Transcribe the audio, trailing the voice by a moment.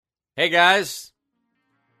Hey guys,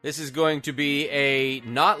 this is going to be a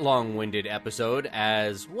not long-winded episode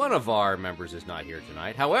as one of our members is not here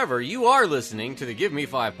tonight. However, you are listening to the Give Me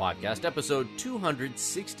 5 podcast, episode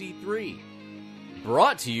 263.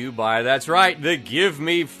 Brought to you by, that's right, the Give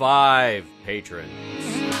Me 5 patrons.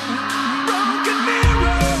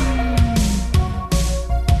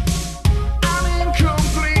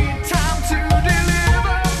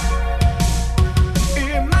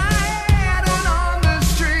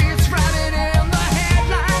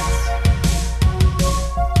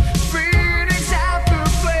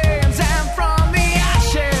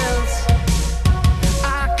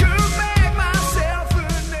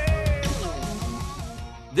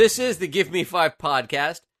 This is the Give Me 5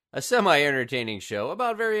 podcast, a semi-entertaining show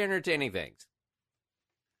about very entertaining things.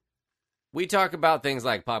 We talk about things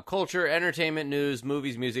like pop culture, entertainment news,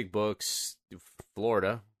 movies, music, books,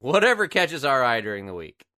 Florida, whatever catches our eye during the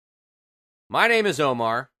week. My name is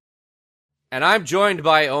Omar, and I'm joined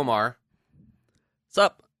by Omar. What's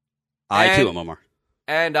up? I too am Omar.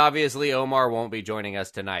 And obviously Omar won't be joining us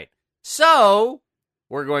tonight. So,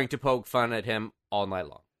 we're going to poke fun at him all night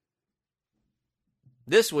long.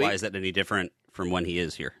 This week... Why is that any different from when he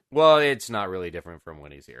is here? Well, it's not really different from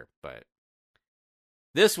when he's here, but...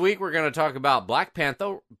 This week, we're going to talk about Black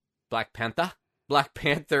Panther, Wakanda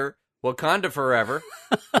Forever.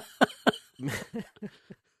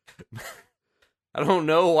 I don't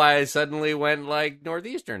know why I suddenly went, like,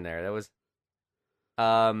 Northeastern there. That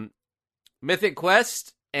was... Mythic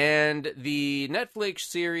Quest, and the Netflix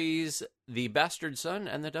series The Bastard Son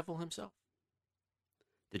and the Devil Himself.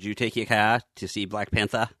 Did you take your car to see Black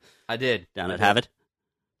Panther? I did. Down at Harvard?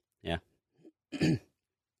 Yeah.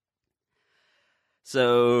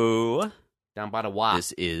 So... Down by the Y.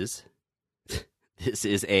 This is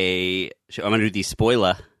a... I'm going to do the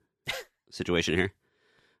spoiler situation here.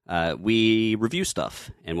 We review stuff,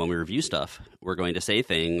 and when we review stuff, we're going to say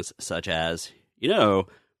things such as, you know,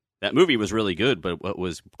 that movie was really good, but what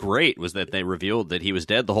was great was that they revealed that he was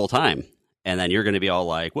dead the whole time. And then you're going to be all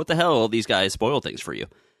like, what the hell? These guys spoil things for you.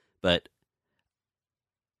 But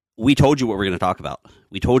we told you what we're going to talk about.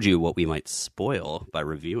 We told you what we might spoil by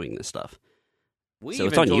reviewing this stuff. We so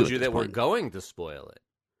even it's on told you that this we're point. going to spoil it.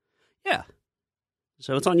 Yeah.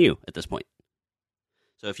 So it's on you at this point.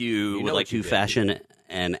 So if you would like to fashion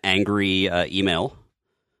an angry email,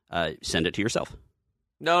 send it to yourself.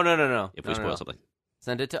 No. If we spoil something.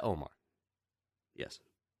 Send it to Omar. Yes.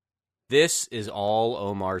 This is all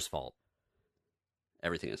Omar's fault.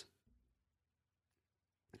 Everything is.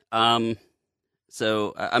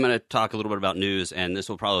 So I'm going to talk a little bit about news, and this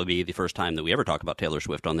will probably be the first time that we ever talk about Taylor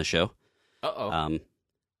Swift on this show. Uh-oh.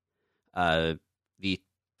 The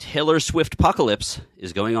Taylor Swiftpocalypse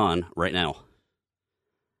is going on right now.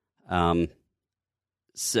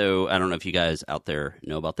 So I don't know if you guys out there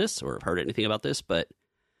know about this or have heard anything about this, but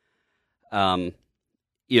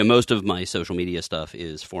most of my social media stuff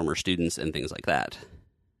is former students and things like that.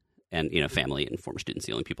 And, family and former students,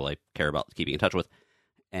 the only people I care about keeping in touch with.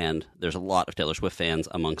 And there's a lot of Taylor Swift fans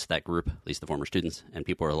amongst that group, at least the former students. And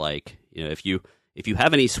people are like, if you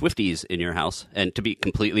have any Swifties in your house, and to be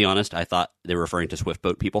completely honest, I thought they were referring to Swift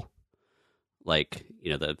boat people. Like,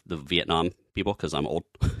 the Vietnam people, because I'm old.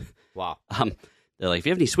 Wow. They're like, if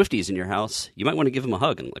you have any Swifties in your house, you might want to give them a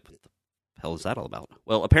hug. And I'm like, what the hell is that all about?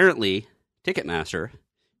 Well, apparently, Ticketmaster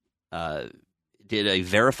did a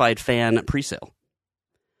verified fan presale.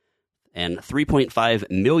 And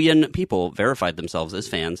 3.5 million people verified themselves as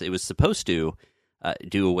fans. It was supposed to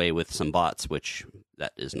do away with some bots, which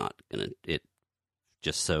that is not going to...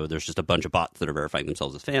 There's just a bunch of bots that are verifying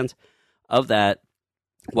themselves as fans. Of that,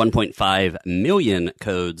 1.5 million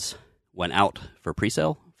codes went out for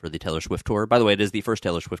presale for the Taylor Swift tour. By the way, it is the first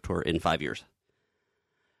Taylor Swift tour in 5 years.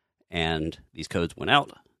 And these codes went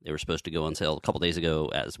out. They were supposed to go on sale a couple days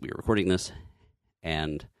ago as we were recording this.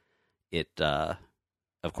 And it...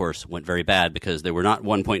 of course, went very bad because there were not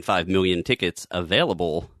 1.5 million tickets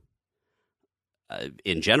available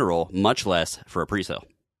in general, much less for a presale.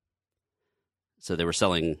 So they were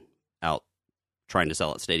selling out, trying to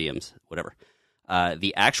sell at stadiums, whatever.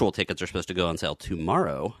 The actual tickets are supposed to go on sale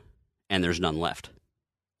tomorrow, and there's none left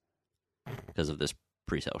because of this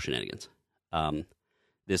presale shenanigans.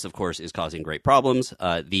 This, of course, is causing great problems.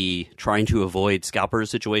 The trying to avoid scalpers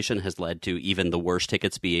situation has led to even the worst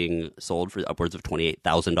tickets being sold for upwards of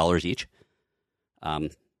 $28,000 each.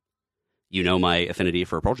 My affinity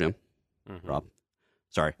for Pearl Jam, Rob.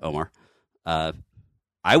 Sorry, Omar.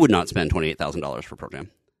 I would not spend $28,000 for Pearl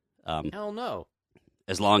Jam. Hell no.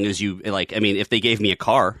 As long as you, if they gave me a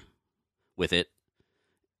car with it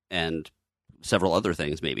and several other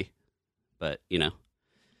things, maybe. But,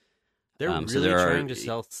 They're really trying to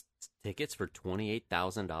sell Tickets for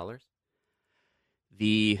 $28,000?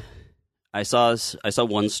 I saw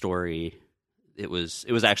one story. It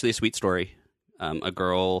was actually a sweet story. A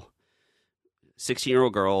girl,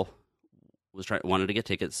 16-year-old girl, wanted to get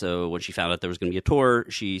tickets. So when she found out there was going to be a tour,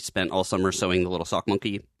 she spent all summer sewing the little sock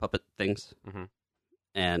monkey puppet things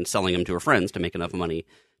and selling them to her friends to make enough money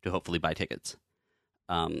to hopefully buy tickets.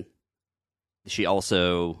 She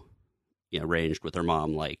also, arranged with her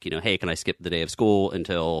mom, like, hey, can I skip the day of school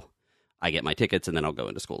until I get my tickets and then I'll go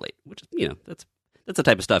into school late? Which is, that's the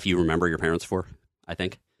type of stuff you remember your parents for, I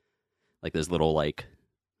think. Like this little, like,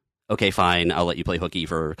 okay, fine, I'll let you play hooky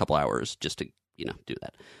for a couple hours just to, do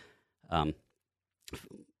that.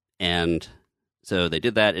 And so they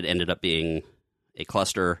did that. It ended up being a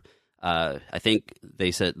cluster. I think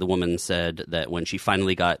the woman said that when she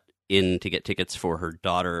finally got in to get tickets for her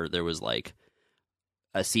daughter, there was like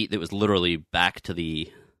a seat that was literally back to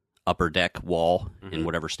the upper deck wall in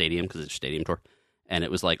whatever stadium, because it's a stadium tour, and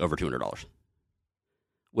it was like over $200,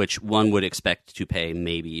 which one would expect to pay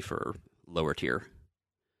maybe for lower tier,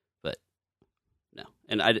 but no.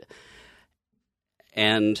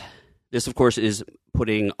 And this, of course, is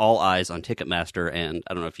putting all eyes on Ticketmaster, and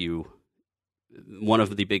I don't know if one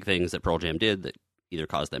of the big things that Pearl Jam did that either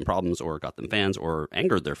caused them problems or got them fans or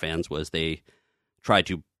angered their fans was they tried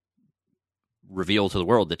to reveal to the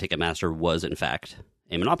world that Ticketmaster was, in fact,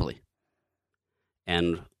 a monopoly.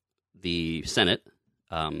 And the Senate,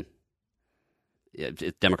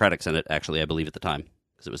 Democratic Senate, actually, I believe at the time,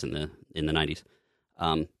 because it was in the 90s,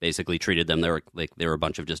 basically treated them, they were a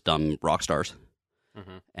bunch of just dumb rock stars,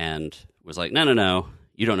 and was like, no,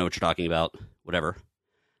 you don't know what you're talking about, whatever.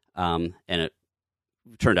 And it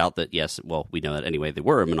turned out that, yes, well, we know that anyway, they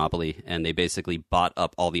were a monopoly, and they basically bought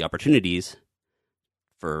up all the opportunities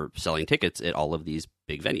for selling tickets at all of these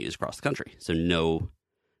big venues across the country. So no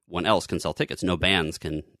one else can sell tickets. No bands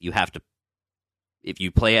can. You have to, if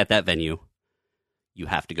you play at that venue, you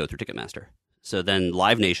have to go through Ticketmaster. So then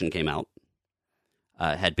Live Nation came out,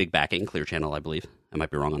 had big backing, Clear Channel, I believe. I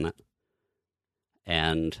might be wrong on that.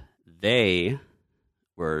 And they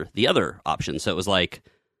were the other option. So it was like,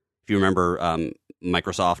 if you remember,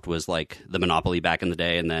 Microsoft was like the monopoly back in the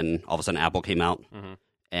day, and then all of a sudden Apple came out,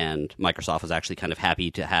 and Microsoft was actually kind of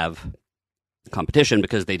happy to have competition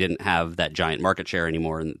because they didn't have that giant market share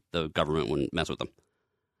anymore, and the government wouldn't mess with them.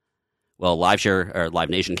 Well, Live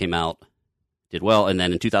Nation came out, did well, and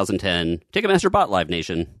then in 2010, Ticketmaster bought Live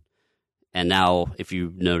Nation, and now, if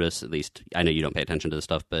you notice, at least, I know you don't pay attention to this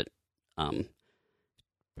stuff, but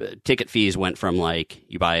ticket fees went from, like,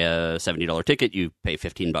 you buy a $70 ticket, you pay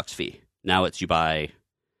 $15 fee. Now it's you buy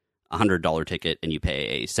a $100 ticket and you pay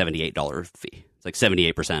a $78 fee. It's like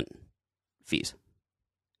 78% fees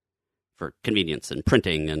for convenience and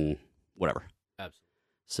printing and whatever. Absolutely.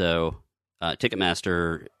 So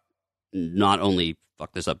Ticketmaster not only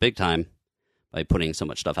fucked this up big time by putting so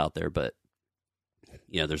much stuff out there, but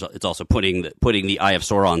it's also putting the Eye of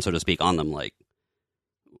Sauron, so to speak, on them. Like,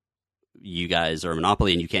 you guys are a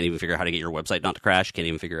monopoly and you can't even figure out how to get your website not to crash. Can't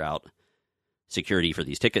even figure out security for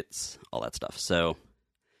these tickets, all that stuff. So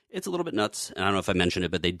it's a little bit nuts. And I don't know if I mentioned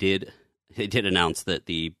it, but they did announce that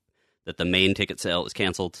the main ticket sale is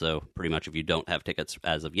canceled. So pretty much, if you don't have tickets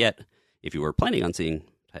as of yet, if you were planning on seeing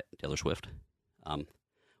Taylor Swift,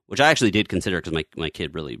 which I actually did consider because my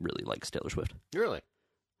kid really, really likes Taylor Swift. Really?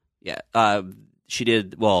 Yeah. She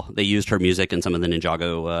did, well, they used her music in some of the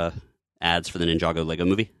Ninjago ads for the Ninjago Lego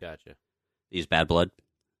movie. Gotcha. They used Bad Blood.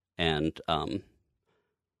 And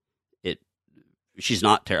she's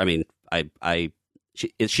not,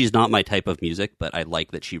 she's not my type of music, but I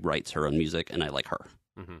like that she writes her own music, and I like her.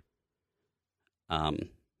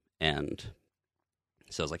 And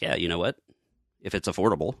so I was like, yeah, you know what? If it's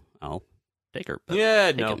affordable, I'll take her.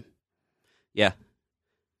 No. Yeah.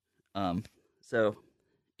 So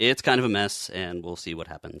it's kind of a mess, and we'll see what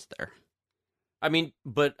happens there. I mean,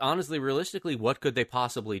 but honestly, realistically, what could they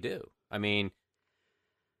possibly do? I mean,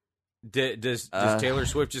 does Taylor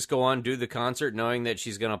Swift just go on and do the concert knowing that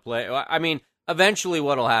she's going to play? I mean, eventually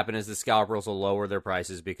what will happen is the scalpers will lower their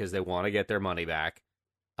prices because they want to get their money back.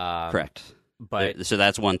 Correct. But so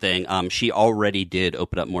that's one thing. She already did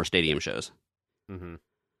open up more stadium shows. And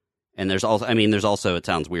there's also, it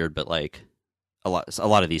sounds weird, but like a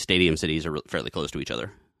lot of these stadium cities are fairly close to each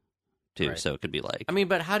other too. Right. So it could be like, I mean,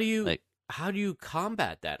 but how do you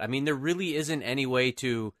combat that? I mean, there really isn't any way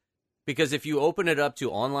to, because if you open it up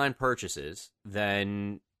to online purchases,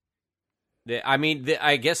 then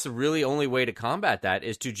I guess the really only way to combat that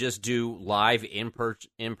is to just do live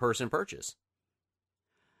in-person purchase.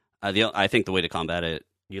 I think the way to combat it,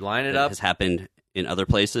 you line it up, has happened in other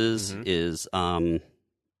places, is the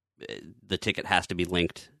ticket has to be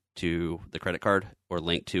linked to the credit card or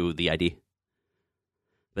link to the ID.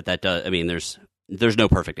 But that does, I mean, there's no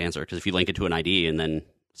perfect answer, because if you link it to an ID and then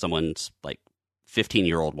someone's like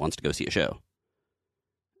 15-year-old wants to go see a show,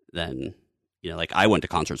 then, like I went to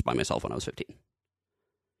concerts by myself when I was 15.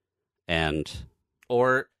 And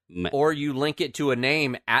or you link it to a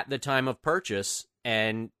name at the time of purchase,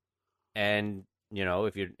 and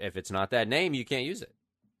if it's not that name, you can't use it.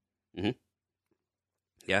 Mm-hmm.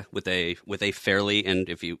 Yeah, with a fairly, and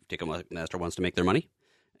if Ticketmaster wants to make their money,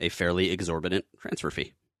 a fairly exorbitant transfer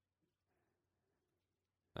fee,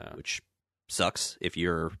 which sucks if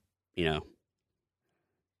you're, I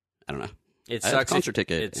don't know. It sucks.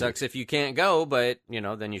 It sucks if you can't go, but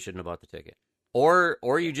then you shouldn't have bought the ticket.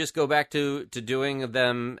 Or you just go back to doing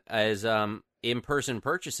them as in-person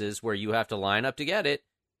purchases where you have to line up to get it,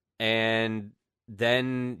 and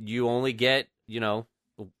then you only get 2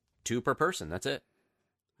 per person. That's it.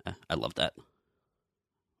 I love that.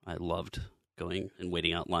 I loved going and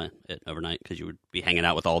waiting out line overnight, because you would be hanging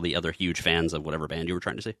out with all the other huge fans of whatever band you were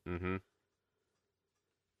trying to see. Mm-hmm.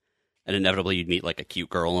 And inevitably you'd meet like a cute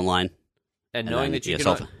girl in line. And knowing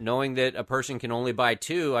that a person can only buy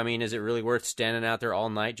 2, I mean, is it really worth standing out there all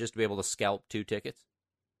night just to be able to scalp 2 tickets?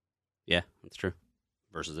 Yeah, that's true.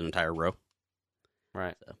 Versus an entire row.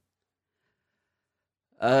 Right.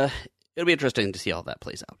 So, it'll be interesting to see how that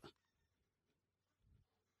plays out.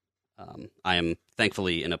 I am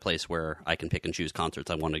thankfully in a place where I can pick and choose concerts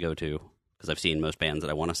I want to go to, because I've seen most bands that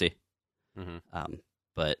I want to see. Mm-hmm.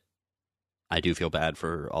 But I do feel bad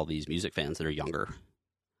for all these music fans that are younger,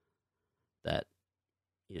 that,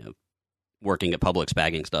 working at Publix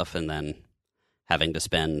bagging stuff and then having to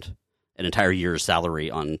spend an entire year's salary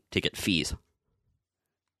on ticket fees.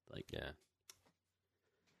 Yeah.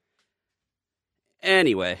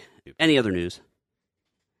 Anyway, any other news?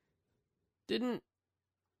 I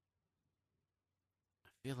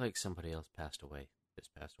feel like somebody else passed away this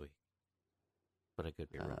past week, but I could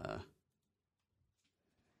be wrong.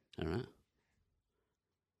 I don't know.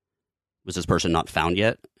 Was this person not found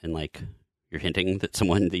yet? And you're hinting that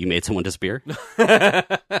you made someone disappear?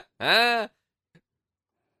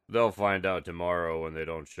 They'll find out tomorrow when they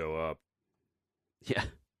don't show up. Yeah.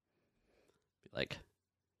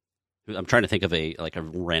 I'm trying to think of a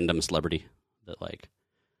random celebrity that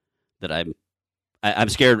I'm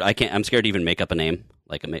scared. I'm scared to even make up a name,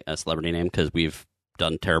 like a celebrity name, because we've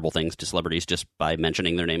done terrible things to celebrities just by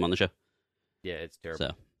mentioning their name on the show. Yeah, it's terrible.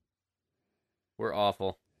 So we're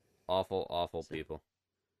awful people.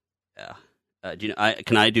 Yeah.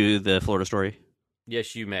 Can I do the Florida story?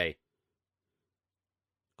 Yes, you may.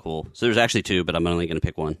 Cool. So there's actually 2, but I'm only going to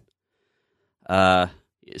pick one.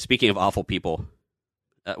 Speaking of awful people,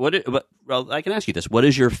 I can ask you this: what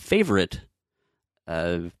is your favorite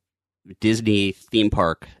Disney theme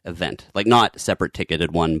park event? Not separate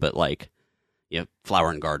ticketed one, but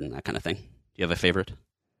Flower and Garden, that kind of thing. Do you have a favorite?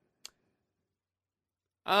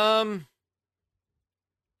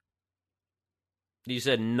 You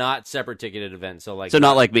said not separate ticketed event, so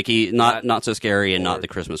not like Mickey, not so scary, and not the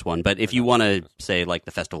Christmas one. But if you want to say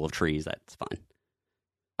the Festival of Trees, that's fine.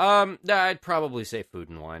 I'd probably say Food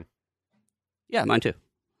and Wine. Yeah, mine too.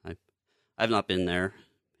 I've not been there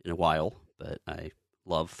in a while, but I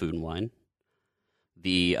love Food and Wine.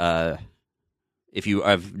 If you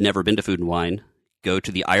have never been to Food and Wine, go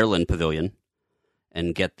to the Ireland Pavilion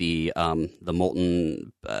and get the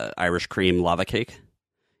molten Irish cream lava cake.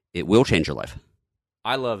 It will change your life.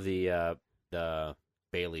 I love the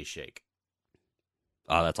Bailey shake.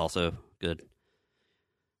 Oh, that's also good.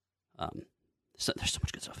 There's so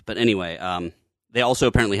much good stuff. But anyway, they also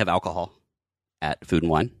apparently have alcohol at Food and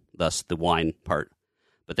Wine, thus the wine part.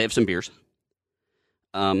 But they have some beers.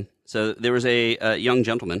 So there was a young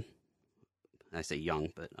gentleman. I say young,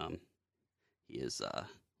 but he is,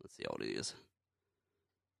 let's see how old he is.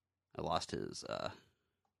 I lost his, I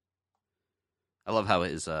love how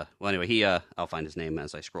his, well anyway, I'll find his name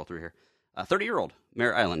as I scroll through here. 30-year-old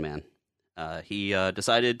Mare Island man. He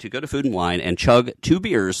decided to go to Food and Wine and chug 2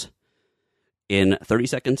 beers in 30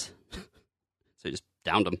 seconds. So he just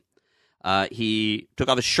downed them. He took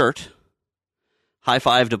off his shirt,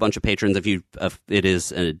 high-fived a bunch of patrons. It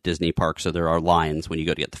is a Disney park, so there are lines when you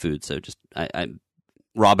go to get the food. So just,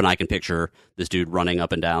 Rob and I can picture this dude running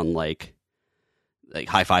up and down like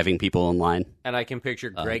high-fiving people in line. And I can picture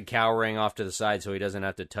Greg cowering off to the side so he doesn't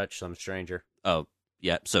have to touch some stranger. Oh,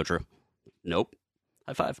 yeah, so true. Nope.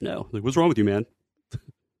 High five, no. What's wrong with you, man?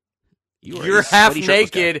 You're half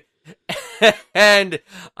naked, and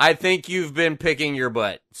I think you've been picking your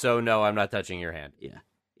butt. So, no, I'm not touching your hand.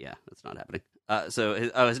 Yeah, that's not happening. So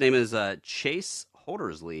his name is Chase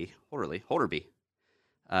Holderby.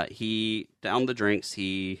 He downed the drinks.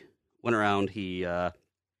 He went around. He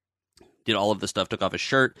did all of the stuff. Took off his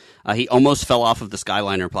shirt. He almost fell off of the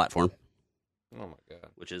Skyliner platform. Oh my god!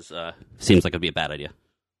 Which is seems like it'd be a bad idea.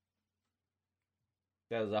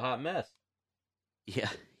 That was a hot mess. Yeah,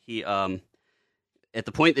 he at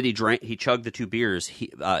the point that he chugged the 2 beers.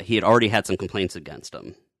 He had already had some complaints against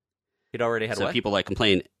him. He'd already had what? People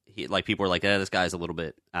complained. People were like, this guy's a little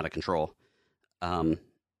bit out of control. And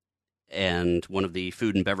one of the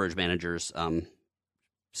food and beverage managers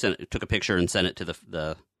took a picture and sent it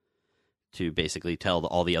to to basically tell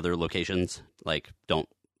all the other locations, don't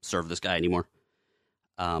serve this guy anymore.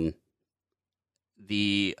 The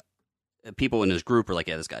people in his group were like,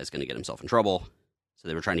 this guy's going to get himself in trouble. So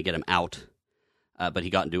they were trying to get him out. But he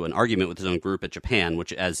got into an argument with his own group at Japan,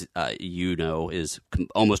 which, as you know, is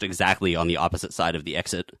almost exactly on the opposite side of the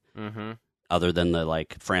exit, other than the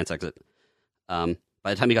France exit. By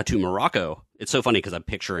the time he got to Morocco, it's so funny because I'm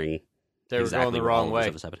picturing they were exactly going the wrong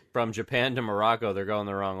way. From Japan to Morocco, they're going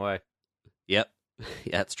the wrong way. Yep,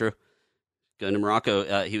 yeah, it's true. Going to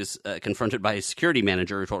Morocco, he was confronted by his security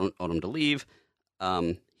manager who told him to leave.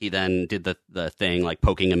 He then did the thing,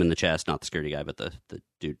 poking him in the chest, not the security guy, but the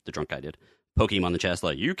dude, the drunk guy did. Poking him on the chest,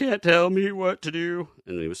 you can't tell me what to do.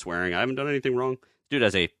 And he was swearing, I haven't done anything wrong. Dude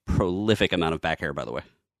has a prolific amount of back hair, by the way.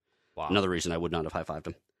 Wow. Another reason I would not have high-fived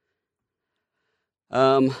him.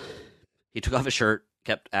 He took off his shirt,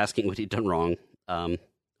 kept asking what he'd done wrong.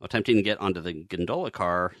 Attempting to get onto the gondola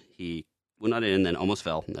car, he went on in and then almost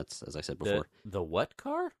fell. And that's, as I said before. The what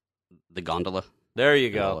car? The gondola. There you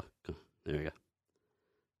go. There you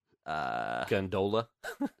go. Gondola.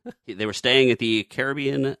 They were staying at the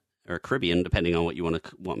Caribbean, depending on what you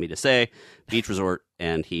want me to say, beach resort,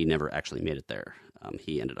 and he never actually made it there.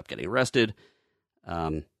 He ended up getting arrested.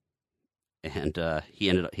 And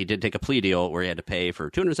he did take a plea deal where he had to pay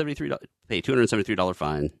 $273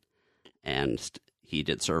 fine, and he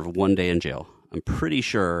did serve 1 day in jail. I'm pretty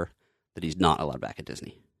sure that he's not allowed back at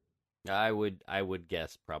Disney. I would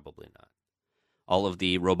guess probably not. All of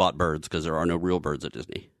the robot birds, because there are no real birds at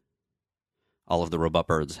Disney. All of the robot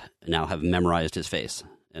birds now have memorized his face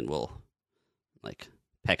and will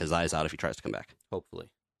peck his eyes out if he tries to come back. Hopefully.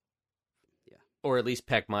 Yeah. Or at least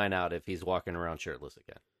peck mine out if he's walking around shirtless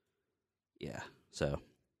again. Yeah, so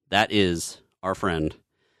that is our friend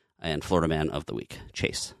and Florida Man of the Week,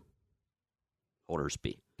 Chase. Holders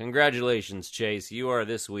B. Congratulations, Chase. You are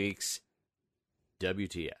this week's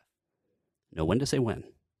WTF. Know when to say when.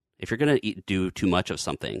 If you're going to do too much of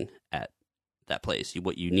something at that place,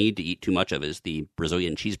 what you need to eat too much of is the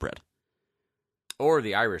Brazilian cheese bread. Or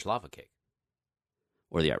the Irish lava cake.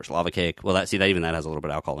 Well, that has a little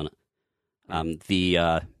bit of alcohol in it.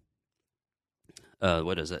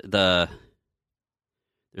 What is it?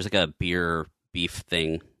 There's a beer beef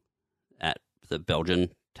thing at the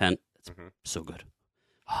Belgian tent. It's so good.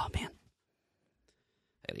 Oh man,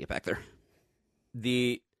 I gotta get back there.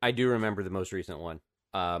 I do remember the most recent one.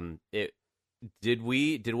 Did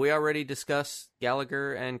we already discuss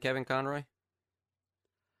Gallagher and Kevin Conroy?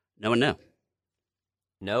 No and no.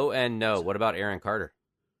 No and no. What about Aaron Carter?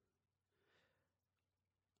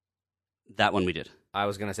 That one we did. I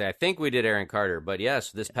was going to say, I think we did Aaron Carter, but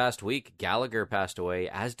yes, this past week, Gallagher passed away,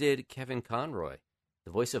 as did Kevin Conroy,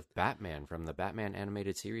 the voice of Batman from the Batman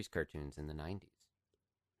animated series cartoons in the 90s.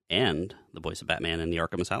 And the voice of Batman in the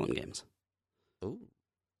Arkham Asylum games. Oh,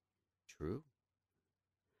 true.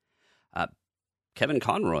 Kevin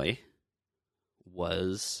Conroy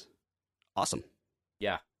was awesome.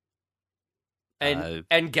 Yeah.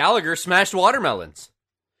 And Gallagher smashed watermelons.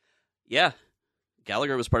 Yeah.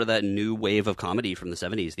 Gallagher was part of that new wave of comedy from the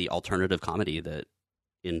 70s, the alternative comedy that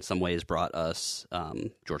in some ways brought us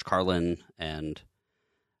George Carlin and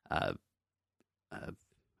I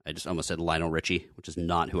just almost said Lionel Richie, which is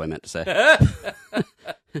not who I meant to say.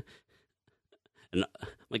 And, oh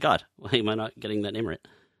my God, why am I not getting that name right?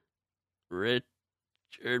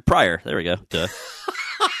 Richard Pryor. There we go. Duh.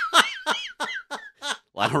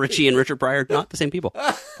 Lionel Richie and Richard Pryor, not the same people.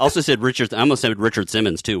 I almost said Richard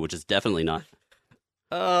Simmons too, which is definitely not.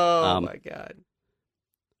 Oh, my God.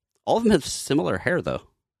 All of them have similar hair, though,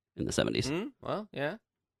 in the 70s. Well, yeah.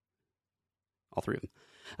 All three of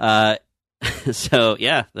them. So,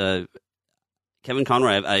 yeah, Kevin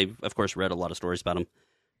Conroy, I, of course, read a lot of stories about him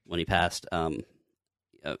when he passed.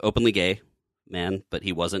 Openly gay man, but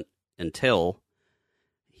he wasn't until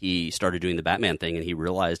he started doing the Batman thing, and he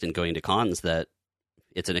realized in going to cons that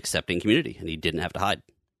it's an accepting community, and he didn't have to hide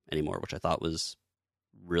anymore, which I thought was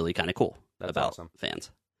really kind of cool. That's about awesome. Fans.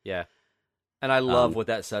 Yeah. And I love what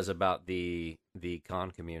that says about the con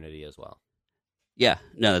community as well. Yeah,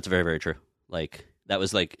 no, that's very, very true. that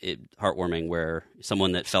was like heartwarming, where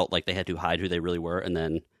someone that felt like they had to hide who they really were and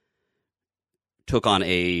then took on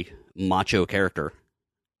a macho character,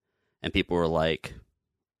 and people were like,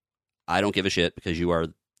 I don't give a shit because you are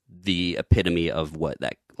the epitome of what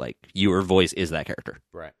that, like, your voice is that character.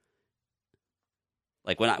 Right.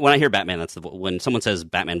 Like when I hear Batman, when someone says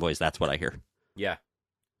Batman voice, that's what I hear. Yeah.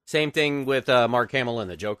 Same thing with Mark Hamill and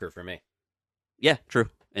the Joker for me. Yeah, true.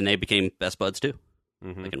 And they became best buds too,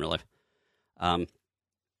 like in real life.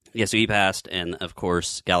 Yeah, so he passed, and of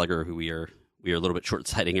course Gallagher, who we are a little bit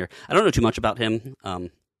short-sighting here. I don't know too much about him.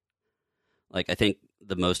 Like, I think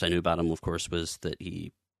the most I knew about him, of course, was that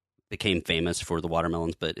he became famous for the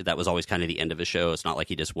watermelons, but that was always kind of the end of his show. It's not like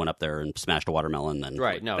he just went up there and smashed a watermelon. And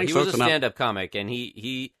right, no, he was a stand-up comic, and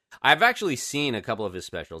I've actually seen a couple of his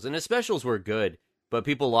specials, and his specials were good, but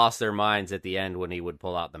people lost their minds at the end when he would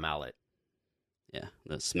pull out the mallet. Yeah,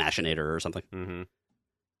 the Smashinator or something.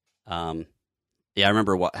 Mm-hmm. Yeah, I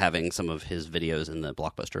remember having some of his videos in the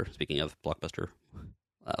Blockbuster. Speaking of Blockbuster,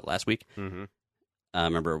 last week, I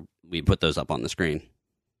remember we put those up on the screen.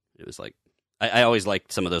 It was like, I always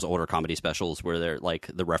liked some of those older comedy specials where they're like,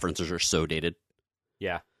 the references are so dated.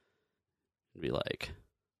 Yeah, it'd be like,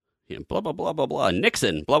 you know, blah blah blah blah blah,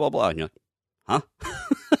 Nixon, blah blah blah, and you're like, huh?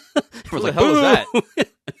 Who the hell is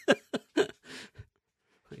that?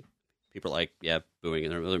 People are like, yeah, booing,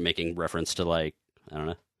 and they're making reference to, like, I don't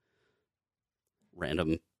know,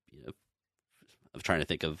 random, you know, I'm trying to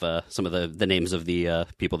think of some of the names of the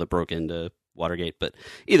people that broke into Watergate, but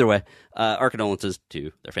either way, our condolences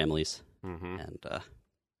to their families, and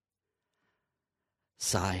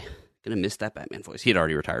sigh. Gonna miss that Batman voice. He had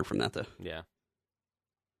already retired from that, though. Yeah.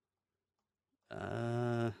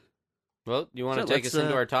 Well, you want to take us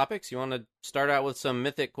into our topics? You want to start out with some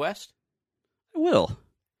Mythic Quest? I will.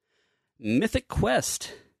 Mythic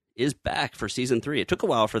Quest is back for Season 3. It took a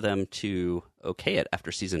while for them to okay it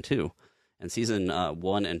after Season 2. And Season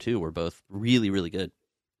 1 and 2 were both really, really good.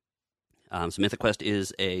 So Mythic Quest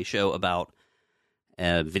is a show about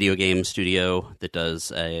a video game studio that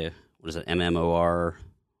does a, what is it, MMOR,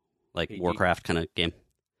 like PG. Warcraft kind of game. Is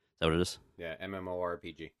that what it is? Yeah,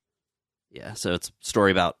 MMORPG. Yeah, so it's a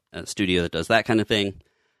story about a studio that does that kind of thing.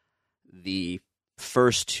 The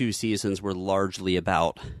first 2 seasons were largely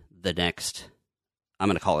about the next, I'm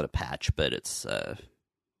going to call it a patch, but it's,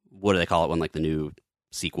 what do they call it when, like, the new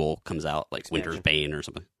sequel comes out, like Expansion. Winter's Bane or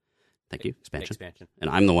something? Thank you. Expansion. And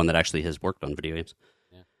I'm the one that actually has worked on video games.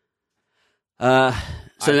 Yeah.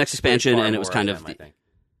 So the next expansion, and it was kind of... I think.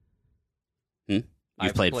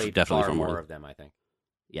 You've played definitely far for more of them, I think.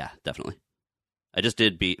 Yeah, definitely. I just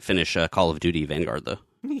did finish Call of Duty Vanguard, though.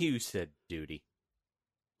 You said duty.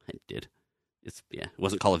 I did. It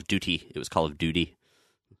wasn't Call of Duty. It was Call of Duty.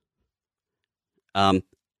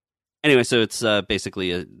 Anyway, so it's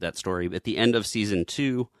basically that story. At the end of Season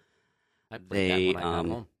 2, I played that when I got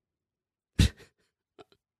home.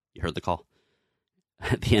 You heard the call.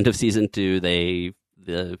 At the end of Season 2, the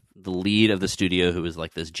lead of the studio, who was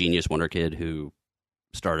like this genius wonder kid who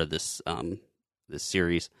started this this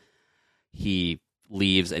series, he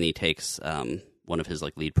leaves and he takes one of his,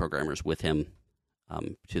 like, lead programmers with him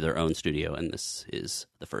to their own studio, and this is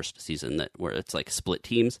the first season where it's like split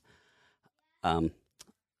teams.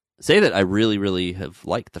 Say that I really, really have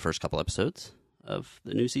liked the first couple episodes of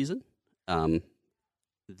the new season. There's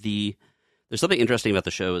something interesting about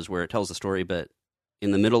the show is where it tells a story, but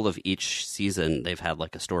in the middle of each season, they've had,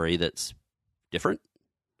 like, a story that's different.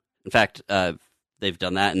 In fact, they've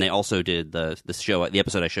done that, and they also did the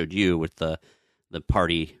episode I showed you with the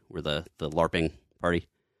party, where the LARPing party,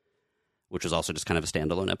 which was also just kind of a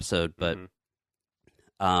standalone episode. But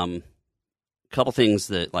a couple things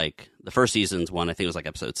that, like, the first season's one, I think it was like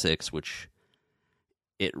episode 6, which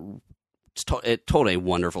it told a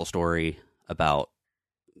wonderful story about,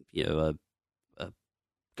 you know, a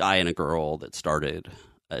guy and a girl that started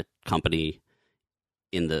a company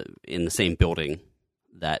in the same building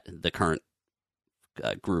that the current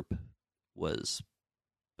group was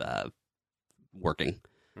working.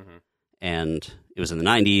 And it was in the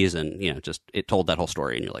 90s, and, you know, just, it told that whole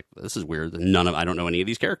story, and you're like, this is weird. I don't know any of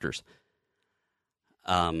these characters.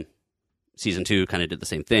 Season 2 kind of did the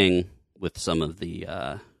same thing with some of the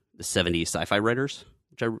 70s sci-fi writers,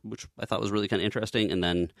 which I thought was really kind of interesting. And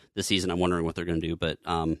then this season, I'm wondering what they're going to do. But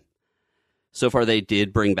so far, they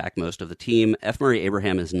did bring back most of the team. F. Murray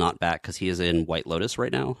Abraham is not back because he is in White Lotus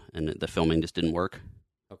right now, and the filming just didn't work.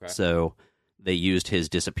 Okay. So they used his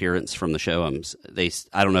disappearance from the show.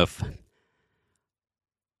 I don't know if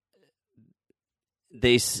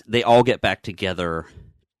they all get back together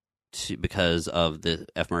because of the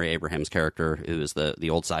F. Murray Abraham's character, who is the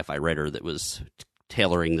old sci-fi writer that was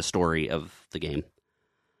tailoring the story of the game.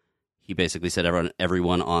 he basically set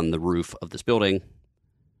everyone on the roof of this building,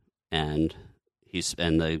 and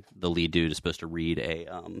the lead dude is supposed to read a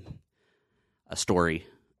story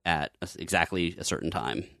at exactly a certain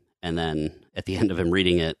time, and then at the end of him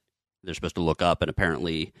reading it, they're supposed to look up, and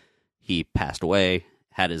apparently he passed away,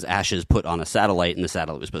 had his ashes put on a satellite, and the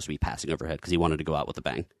satellite was supposed to be passing overhead because he wanted to go out with a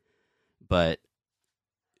bang. But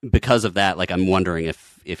because of that, like, I'm wondering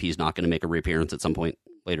if he's not going to make a reappearance at some point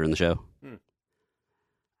later in the show.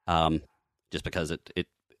 Just because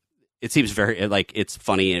it seems very, like, it's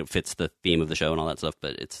funny and it fits the theme of the show and all that stuff,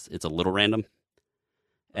 but it's a little random.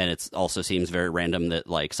 And it also seems very random that,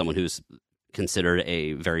 like, someone who's considered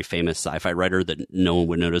a very famous sci-fi writer, that no one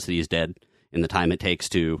would notice that he's dead in the time it takes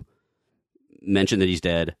to mention that he's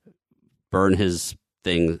dead, burn his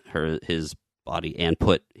body, and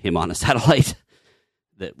put him on a satellite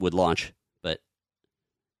that would launch. But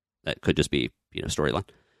that could just be, storyline.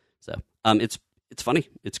 So it's funny.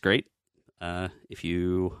 It's great. If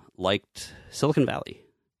you liked Silicon Valley,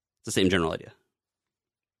 it's the same general idea.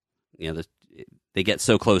 They get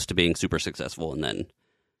so close to being super successful, and then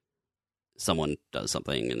someone does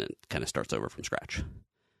something, and it kind of starts over from scratch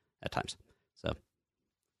at times. So,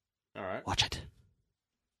 all right, watch it.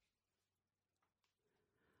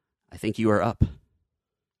 I think you are up.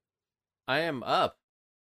 I am up.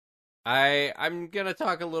 I'm going to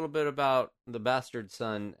talk a little bit about The Bastard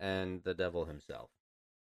Son and the Devil himself.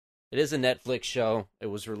 It is a Netflix show. It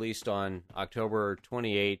was released on October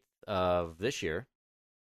 28th of this year.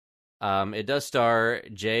 It does star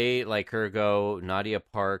Jay Lycurgo, Nadia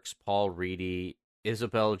Parks, Paul Reedy,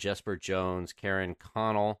 Isabel Jesper Jones, Karen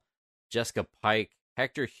Connell, Jessica Pike,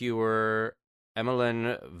 Hector Hewer,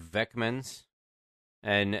 Emmeline Veckmans,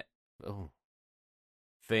 and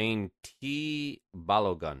Fain T.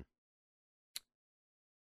 Balogun.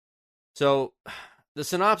 So, the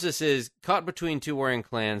synopsis is, caught between two warring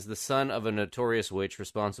clans, the son of a notorious witch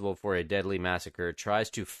responsible for a deadly massacre tries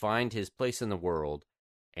to find his place in the world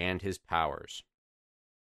and his powers.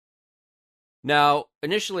 Now,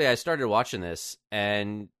 initially I started watching this,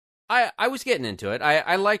 and I was getting into it.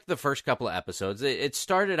 I liked the first couple of episodes. It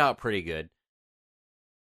started out pretty good.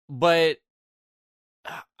 But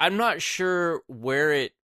I'm not sure where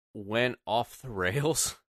it went off the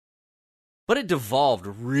rails. But it devolved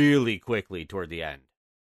really quickly toward the end.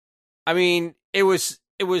 I mean, it was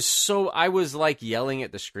so, I was like yelling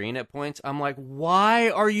at the screen at points. I'm like, why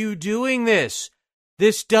are you doing this?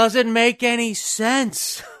 This doesn't make any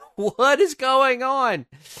sense. What is going on?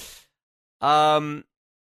 I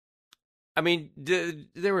mean,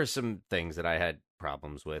 there were some things that I had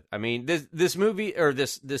problems with. I mean, this movie, or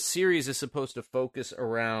this series, is supposed to focus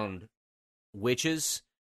around witches.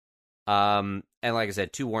 And like I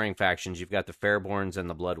said, two warring factions. You've got the Fairborns and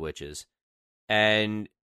the Blood Witches. And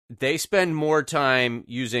they spend more time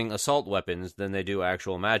using assault weapons than they do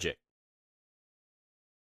actual magic.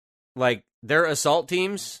 Like, their assault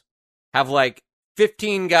teams have,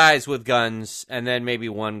 15 guys with guns, and then maybe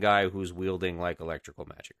one guy who's wielding, electrical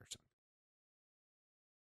magic or something.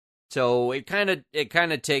 So it kind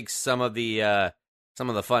of takes some of the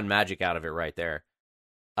fun magic out of it right there.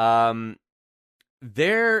 I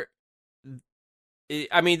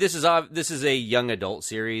mean, this is a young adult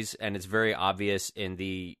series, and it's very obvious in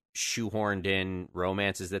the shoehorned in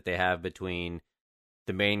romances that they have between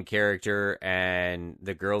the main character and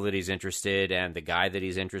the girl that he's interested and the guy that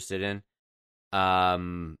he's interested in.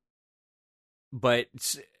 But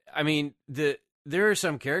I mean, there are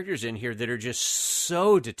some characters in here that are just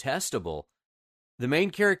so detestable. The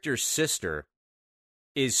main character's sister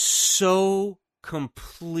is so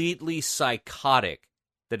completely psychotic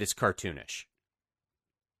that it's cartoonish.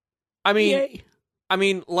 I mean, Yay. I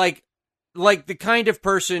mean, like the kind of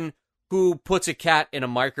person who puts a cat in a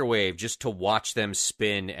microwave just to watch them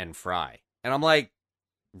spin and fry. And I'm like,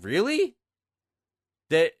 really?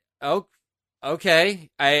 Okay.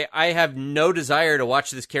 I have no desire to watch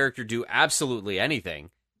this character do absolutely anything.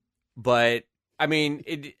 But, I mean,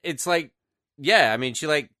 it's like, yeah, I mean,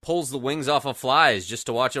 she, pulls the wings off of flies just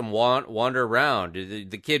to watch them wander around.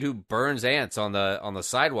 The kid who burns ants on the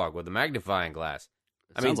sidewalk with a magnifying glass.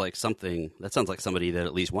 That sounds like somebody that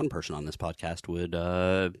at least one person on this podcast would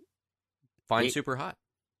find super hot.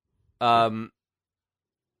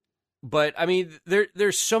 But I mean,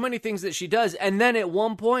 there's so many things that she does, and then at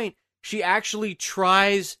one point she actually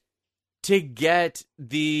tries to get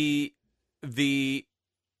the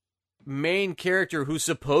main character, who's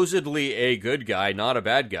supposedly a good guy, not a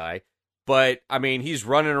bad guy, but I mean, he's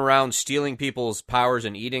running around stealing people's powers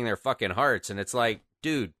and eating their fucking hearts, and it's like,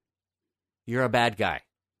 dude, you're a bad guy.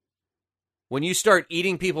 When you start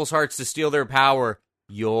eating people's hearts to steal their power,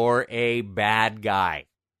 you're a bad guy.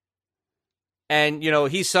 And,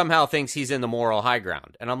 he somehow thinks he's in the moral high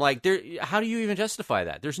ground. And I'm like, how do you even justify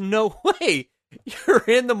that? There's no way you're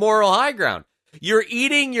in the moral high ground. You're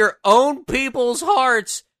eating your own people's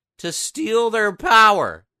hearts to steal their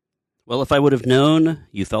power. Well, if I would have known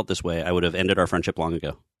you felt this way, I would have ended our friendship long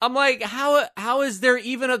ago. I'm like, how is there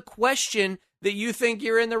even a question that you think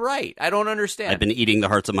you're in the right? I don't understand. I've been eating the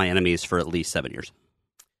hearts of my enemies for at least 7 years.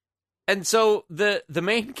 And so the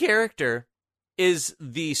main character is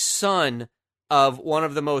the son of one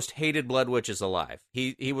of the most hated blood witches alive.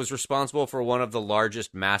 He was responsible for one of the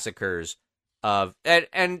largest massacres of,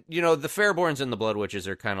 and the Fairborns and the Blood Witches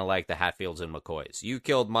are kind of like the Hatfields and McCoys. You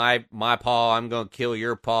killed my paw, I'm gonna kill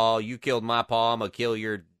your paw. You killed my paw, I'm gonna kill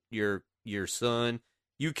your son.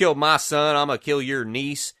 You killed my son, I'm gonna kill your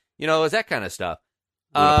niece. It's that kind of stuff.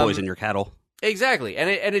 I'm gonna poison your cattle. Exactly, and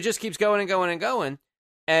it just keeps going and going and going,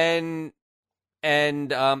 and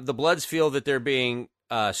the Bloods feel that they're being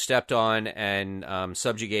stepped on and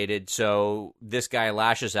subjugated. So this guy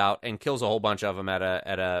lashes out and kills a whole bunch of them at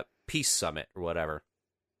a peace summit or whatever.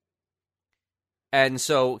 And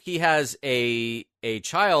so he has a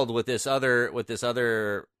child with this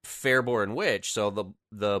other Fairborn witch. So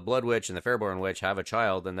the Blood Witch and the Fairborn witch have a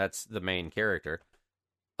child, and that's the main character.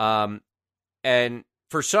 And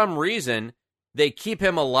for some reason they keep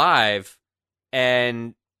him alive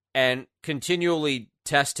and continually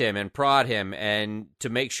test him and prod him and to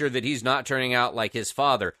make sure that he's not turning out like his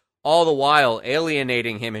father, all the while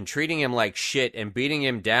alienating him and treating him like shit and beating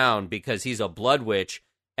him down because he's a blood witch,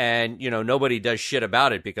 and nobody does shit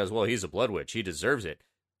about it because, well, he's a blood witch, he deserves it.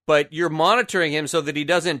 But you're monitoring him so that he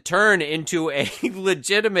doesn't turn into a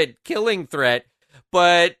legitimate killing threat,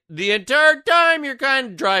 but the entire time you're kind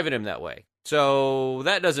of driving him that way. So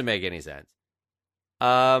that doesn't make any sense.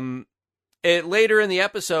 Later in the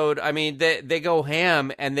episode, I mean, they go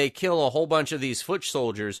ham and they kill a whole bunch of these foot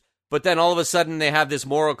soldiers, but then all of a sudden they have this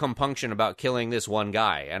moral compunction about killing this one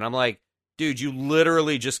guy. And I'm like, dude, you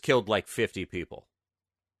literally just killed like 50 people.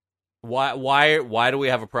 Why do we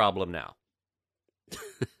have a problem now?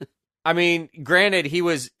 I mean, granted, he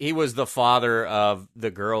was the father of the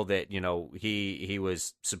girl that, he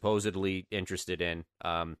was supposedly interested in.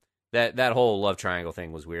 That whole love triangle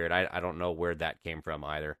thing was weird. I don't know where that came from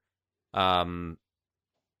either. But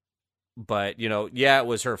it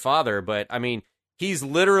was her father, but I mean, he's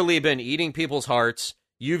literally been eating people's hearts.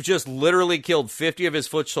 You've just literally killed 50 of his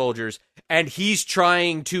foot soldiers, and he's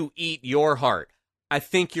trying to eat your heart. I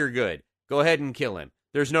think you're good. Go ahead and kill him.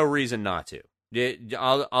 There's no reason not to.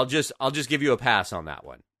 I'll just give you a pass on that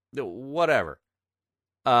one. Whatever.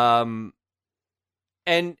 And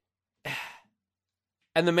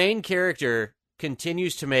the main character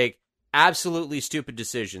continues to make absolutely stupid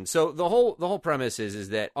decisions. So the whole premise is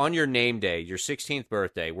that on your name day, your 16th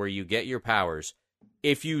birthday, where you get your powers,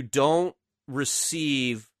 if you don't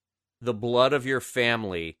receive the blood of your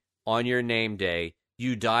family on your name day,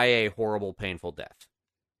 you die a horrible, painful death.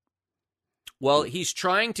 Well, he's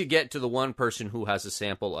trying to get to the one person who has a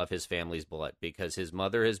sample of his family's blood because his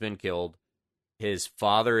mother has been killed. His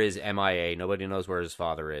father is MIA. Nobody knows where his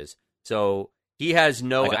father is. So he has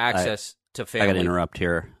no access to family. I got to interrupt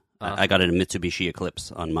here. I got a Mitsubishi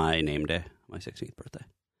Eclipse on my name day, my 16th birthday,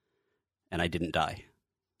 and I didn't die.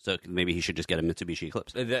 So maybe he should just get a Mitsubishi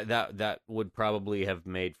Eclipse. That would probably have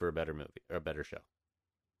made for a better movie or a better show.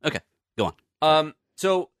 Okay, go on.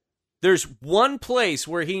 So there's one place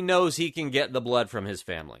where he knows he can get the blood from his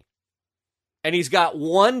family, and he's got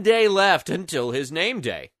 1 day left until his name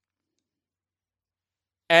day.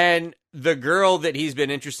 And the girl that he's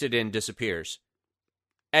been interested in disappears.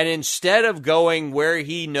 And instead of going where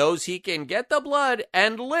he knows he can get the blood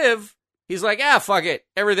and live, he's like, fuck it.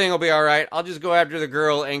 Everything will be all right. I'll just go after the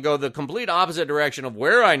girl and go the complete opposite direction of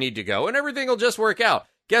where I need to go, and everything will just work out.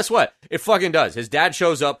 Guess what? It fucking does. His dad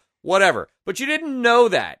shows up, whatever. But you didn't know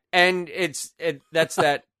that. And that's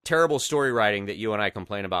that terrible story writing that you and I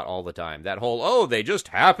complain about all the time. That whole, they just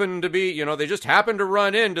happened to be, they just happened to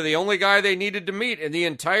run into the only guy they needed to meet in the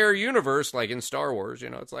entire universe, like in Star Wars.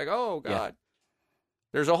 It's like, oh, God. Yeah.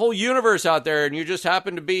 There's a whole universe out there, and you just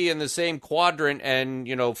happen to be in the same quadrant and,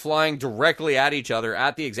 flying directly at each other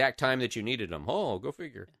at the exact time that you needed them. Oh, go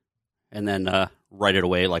figure. And then write it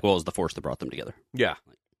away like, well, it was the Force that brought them together. Yeah.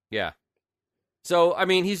 Yeah. So, I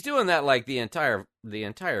mean, he's doing that like the entire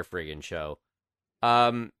friggin' show.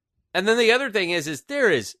 And then the other thing is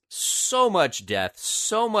there is so much death,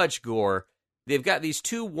 so much gore. They've got these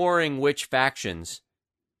two warring witch factions,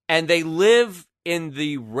 and they live in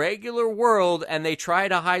the regular world, and they try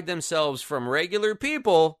to hide themselves from regular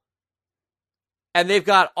people, and they've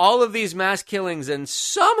got all of these mass killings, and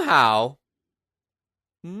somehow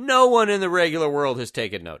no one in the regular world has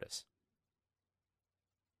taken notice.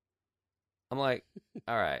 I'm like,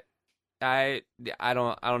 all right, I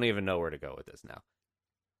don't even know where to go with this now.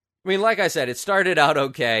 I mean, like I said, it started out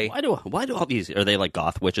okay. Why do all these, are they like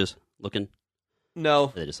goth witches looking? No, Or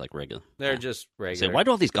are they just like regular? they're just regular. So why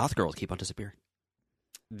do all these goth girls keep on disappearing?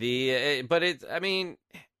 But it's, I mean,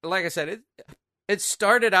 like I said, it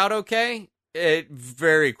started out okay. It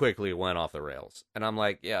very quickly went off the rails, and I'm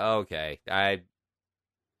like, yeah, okay.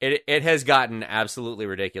 It has gotten absolutely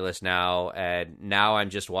ridiculous now, and now I'm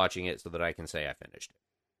just watching it so that I can say I finished it.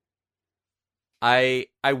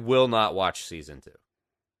 I will not watch season 2.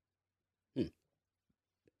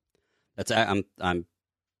 That's I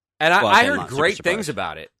heard great things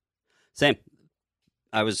about it. Same.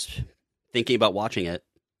 I was thinking about watching it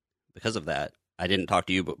because of that. I didn't talk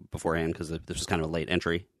to you beforehand because this was kind of a late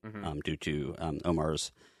entry due to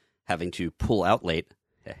Omar's having to pull out late.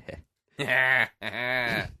 Hate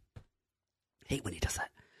when he does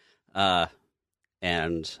that.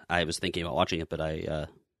 And I was thinking about watching it, but I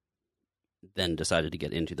then decided to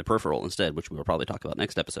get into The Peripheral instead, which we will probably talk about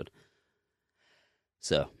next episode.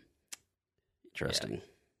 So, interesting.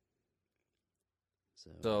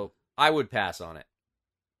 Yeah. So I would pass on it.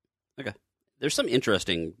 Okay. There's some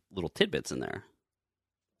interesting little tidbits in there.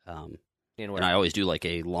 And I always do like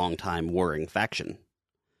a long-time warring faction,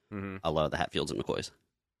 a lot of the Hatfields and McCoys,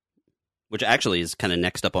 which actually is kind of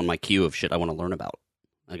next up on my queue of shit I want to learn about.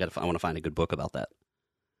 I want to find a good book about that.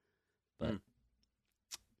 But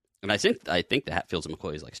and I think the Hatfields and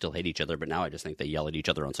McCoys like still hate each other, but now I just think they yell at each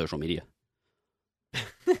other on social media.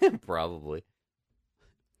 Probably.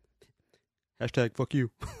 Hashtag fuck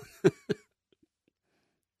you.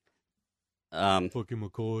 Fucking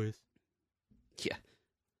McCoys. Yeah.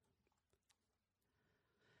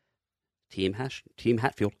 Team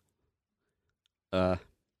Hatfield.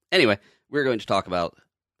 Anyway, we're going to talk about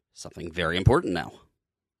something very important now.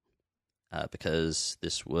 Because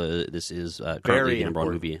this is currently the number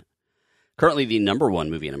one movie. Currently the number one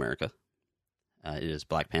movie in America. It is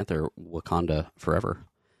Black Panther: Wakanda Forever,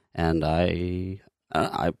 and I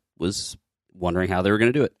was wondering how they were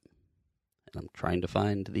going to do it. And I'm trying to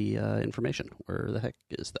find the information. Where the heck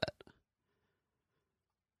is that?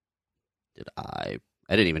 I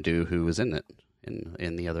didn't even do who was in it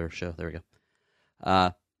in the other show. There we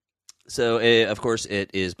go. So, of course, it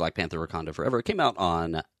is Black Panther: Wakanda Forever. It came out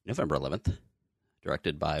on November 11th,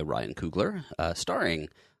 directed by Ryan Coogler, starring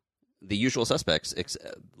the usual suspects: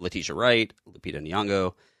 Letitia Wright, Lupita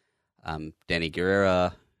Nyong'o, Danny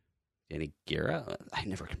Guerra. I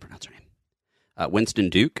never can pronounce her name. Winston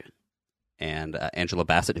Duke, and Angela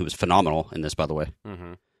Bassett, who was phenomenal in this, by the way.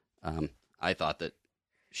 I thought that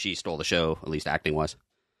she stole the show, at least acting-wise.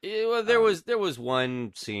 Well, there was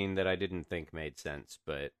one scene that I didn't think made sense,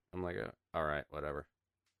 but I'm like, all right, whatever.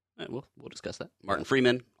 All right, we'll discuss that. Martin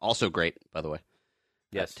Freeman, also great, by the way.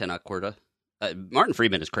 Yes. Tenoch Huerta. Martin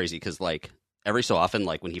Freeman is crazy because, like, every so often,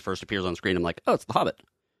 like, when he first appears on screen, I'm like, oh, it's The Hobbit.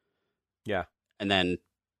 Yeah. And then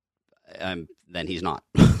he's not.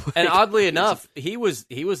 And oddly enough, he was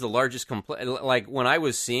the largest complaint. Like, when I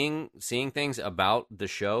was seeing things about the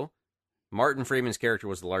show, Martin Freeman's character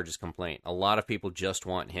was the largest complaint. A lot of people just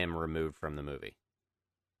want him removed from the movie.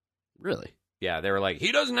 Really? Yeah, they were like,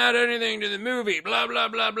 he doesn't add anything to the movie, blah, blah,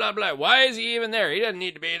 blah, blah, blah. Why is he even there? He doesn't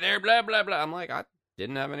need to be there, blah, blah, blah. I'm like, I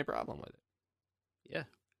didn't have any problem with it. Yeah.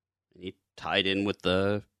 And he tied in with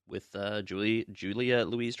Julia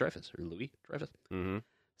Louis-Dreyfus, or Louis Dreyfus. Mm-hmm.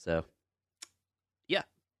 So, yeah.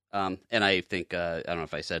 And I think, I don't know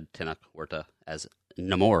if I said Tenoch Huerta as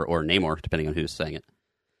Namor or Namor, depending on who's saying it.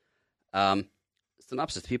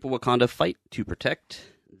 Synopsis: People of Wakanda fight to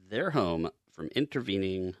protect their home from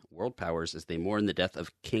intervening world powers as they mourn the death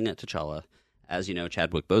of King T'Challa. As you know,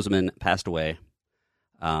 Chadwick Boseman passed away.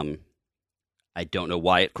 I don't know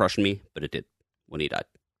why it crushed me, but it did when he died.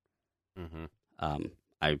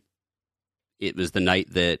 It was the night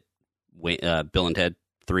that Bill and Ted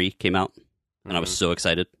 3 came out, and I was so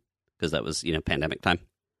excited because that was, pandemic time.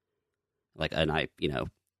 Like, and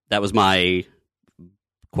that was my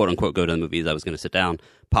quote unquote go to the movies. I was going to sit down,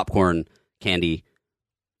 popcorn, candy,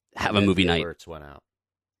 have a movie night. Alerts went out.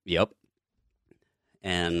 Yep.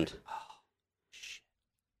 And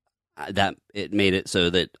that it made it so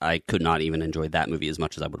that I could not even enjoy that movie as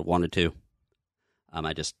much as I would have wanted to.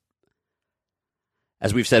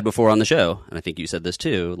 As we've said before on the show, and I think you said this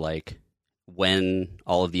too, like when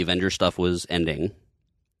all of the Avengers stuff was ending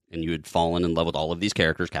and you had fallen in love with all of these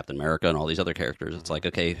characters, Captain America and all these other characters, it's like,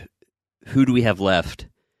 okay, who do we have left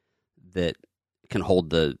that can hold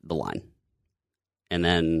the line? And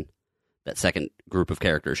then that second group of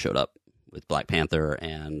characters showed up with Black Panther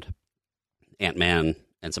and Ant-Man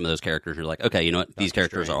and some of those characters. You're like, okay, you know what? These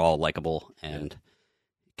characters are all likable and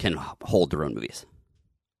can hold their own movies.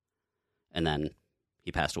 And then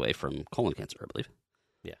he passed away from colon cancer, I believe.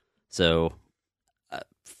 Yeah. So,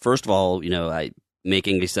 first of all,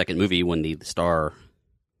 making a second movie when the star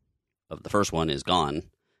of the first one is gone,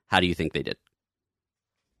 how do you think they did?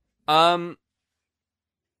 I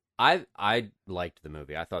liked the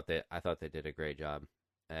movie. I thought they did a great job,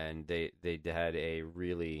 and they had a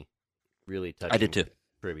really, really touching I did too.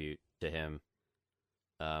 tribute to him,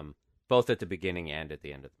 both at the beginning and at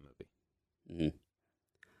the end of the movie. Mm-hmm.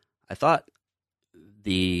 I thought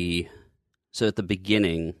so at the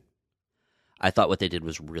beginning, I thought what they did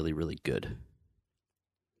was really, really good,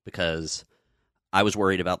 because I was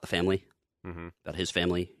worried about the family, about his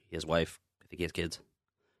family, his wife. I think he has kids.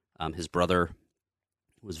 His brother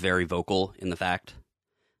was very vocal in the fact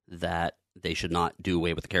that they should not do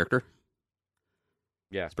away with the character.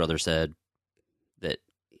 Yeah, his brother said that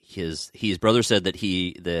his brother said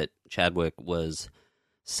that Chadwick was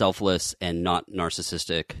selfless and not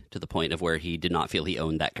narcissistic to the point of where he did not feel he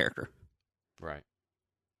owned that character. Right.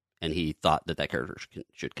 And he thought that character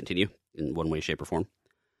should continue in one way, shape, or form,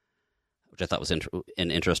 which I thought was an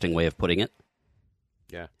interesting way of putting it.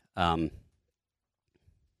 Yeah.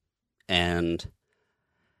 And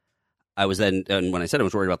I was and when I said I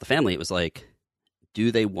was worried about the family, it was like,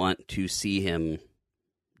 do they want to see him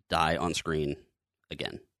die on screen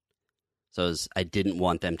again? So I didn't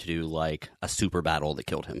want them to do like a super battle that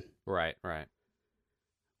killed him. Right.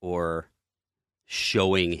 Or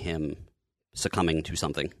showing him succumbing to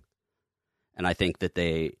something. And I think that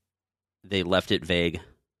they left it vague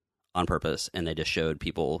on purpose, and they just showed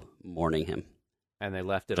people mourning him. And they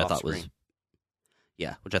left it off screen.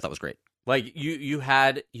 Which I thought was great. Like you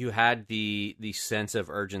had the sense of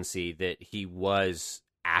urgency that he was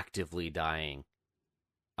actively dying,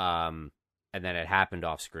 and then it happened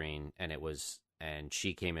off screen, and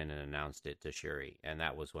she came in and announced it to Shuri, and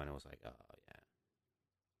that was when it was like, oh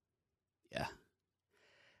yeah.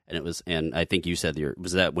 And I think you said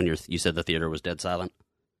was that when you said the theater was dead silent?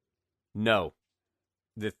 No,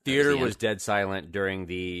 the theater was dead silent during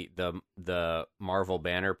the Marvel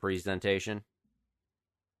banner presentation.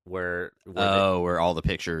 Where all the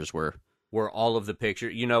pictures were. Where all of the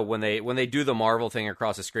pictures, when they do the Marvel thing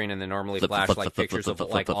across the screen and they normally flash like pictures of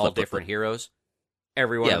like all different heroes.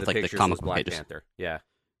 Every one of the pictures was Black Panther. Yeah.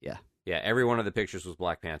 Every one of the pictures was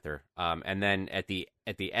Black Panther. And then at the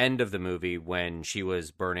end of the movie, when she was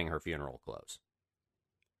burning her funeral clothes.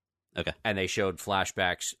 Okay. And they showed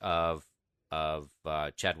flashbacks of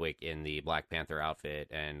Chadwick in the Black Panther outfit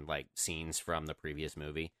and like scenes from the previous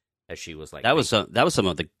movie. As she was like, that was some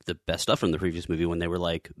of the best stuff from the previous movie when they were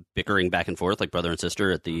like bickering back and forth like brother and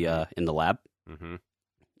sister at the in the lab. Mm-hmm.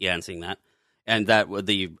 Yeah, and seeing that, and that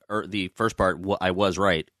the first part, I was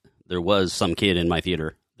right. There was some kid in my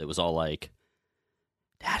theater that was all like,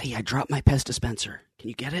 "Daddy, I dropped my Pez dispenser. Can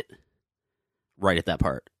you get it?" Right at that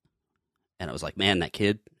part, and I was like, "Man, that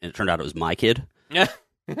kid!" And it turned out it was my kid.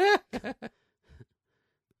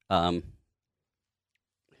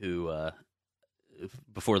 Who.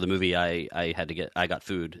 Before the movie, I got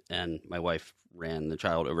food, and my wife ran the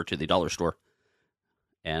child over to the dollar store,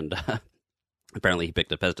 and apparently he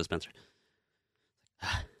picked a Pez dispenser.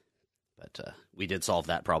 But we did solve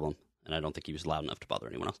that problem, and I don't think he was loud enough to bother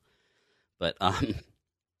anyone else. But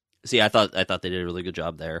see, I thought they did a really good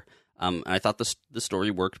job there. And I thought the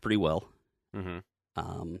story worked pretty well.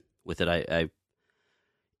 Mm-hmm. With it,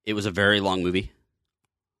 it was a very long movie.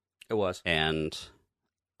 It was, and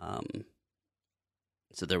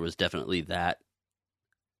so there was definitely that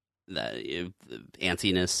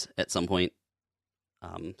antsiness at some point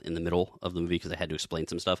in the middle of the movie because I had to explain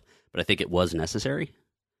some stuff. But I think it was necessary.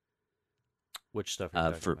 Which stuff are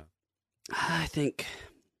you talking about? I think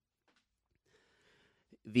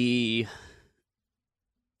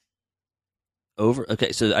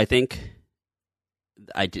so I think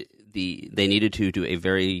they needed to do a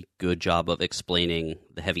very good job of explaining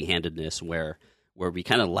the heavy-handedness where we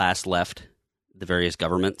kind of last left the various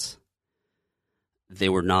governments. They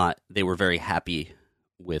were very happy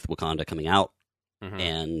with Wakanda coming out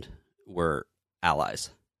and were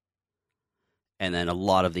allies. And then a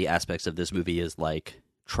lot of the aspects of this movie is like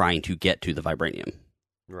trying to get to the vibranium.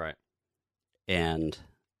 Right. And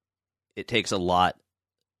it takes a lot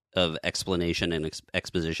of explanation and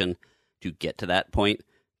exposition to get to that point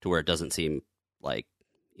to where it doesn't seem like,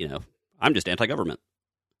 I'm just anti-government.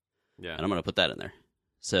 Yeah. And I'm going to put that in there.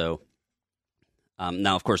 So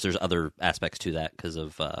now, of course, there's other aspects to that because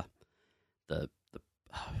of the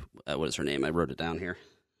what is her name? I wrote it down here.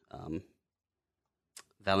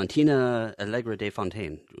 Valentina Allegra de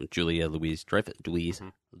Fontaine, Julia Louis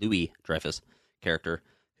Dreyfus character,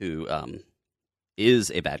 who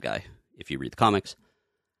is a bad guy if you read the comics,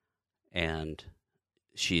 and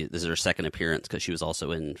this is her second appearance because she was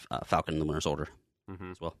also in Falcon and the Winter Soldier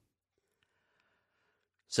as well.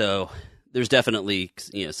 So there's definitely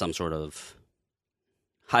some sort of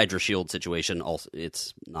Hydra shield situation. Also,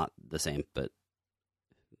 it's not the same, but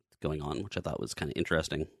going on, which I thought was kind of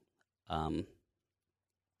interesting.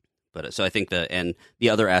 But so I think and the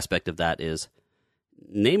other aspect of that is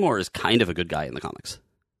Namor is kind of a good guy in the comics.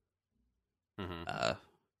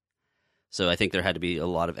 So I think there had to be a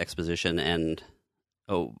lot of exposition. And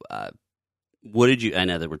what did you? I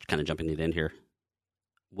know that we're kind of jumping it in here.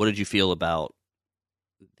 What did you feel about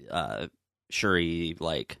Shuri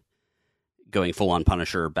going full on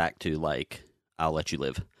Punisher back to I'll let you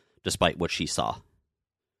live, despite what she saw?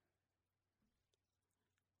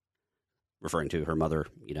 Referring to her mother,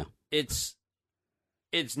 It's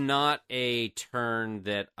not a turn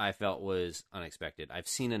that I felt was unexpected. I've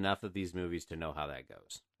seen enough of these movies to know how that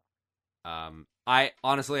goes. I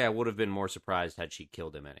would have been more surprised had she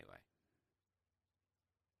killed him anyway.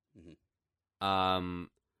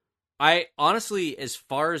 I honestly, as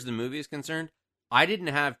far as the movie is concerned, I didn't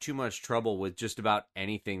have too much trouble with just about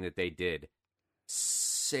anything that they did,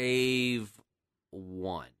 save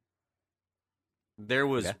one. There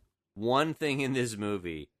was one thing in this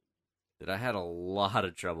movie that I had a lot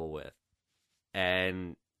of trouble with.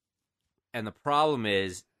 And the problem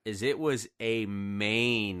is it was a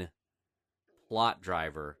main plot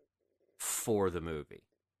driver for the movie.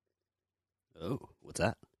 Oh, what's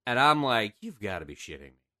that? And I'm like, you've got to be shitting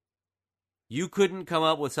me. You couldn't come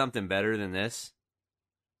up with something better than this?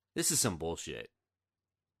 This is some bullshit.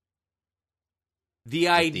 The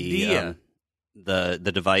idea... The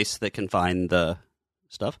device that can find the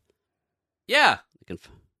stuff? Yeah.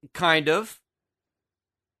 Kind of.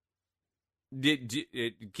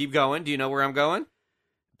 Keep going. Do you know where I'm going?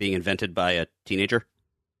 Being invented by a teenager?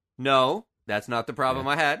 No, that's not the problem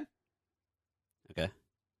I had. Okay.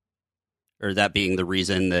 Or that being the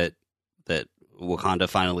reason that Wakanda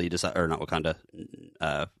finally decided, or not Wakanda,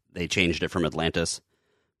 they changed it from Atlantis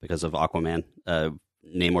because of Aquaman.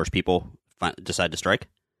 Namor's people decide to strike?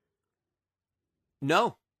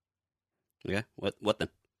 No. Okay. What then?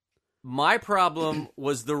 My problem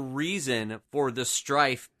was the reason for the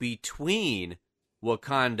strife between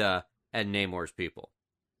Wakanda and Namor's people.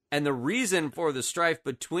 And the reason for the strife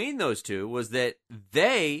between those two was that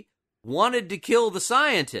they wanted to kill the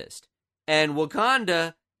scientist. And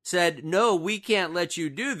Wakanda said, no, we can't let you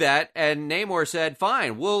do that. And Namor said,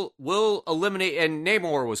 fine, we'll eliminate. And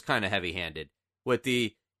Namor was kind of heavy-handed with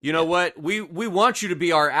what? We want you to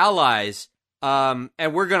be our allies. And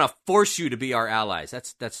we're gonna force you to be our allies.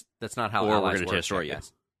 That's not how allies work. Or we're gonna destroy you.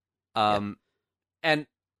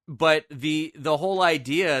 But the whole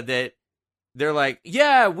idea that they're like,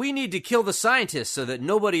 yeah, we need to kill the scientists so that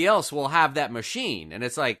nobody else will have that machine, and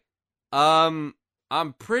it's like, I'm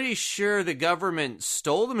pretty sure the government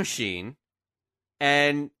stole the machine,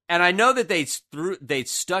 and I know that they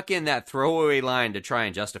stuck in that throwaway line to try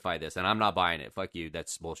and justify this, and I'm not buying it. Fuck you,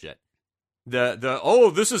 that's bullshit.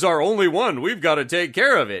 This is our only one. We've got to take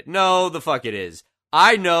care of it. No, the fuck it is.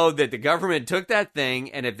 I know that the government took that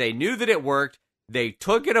thing, and if they knew that it worked, they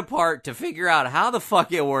took it apart to figure out how the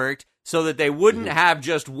fuck it worked so that they wouldn't have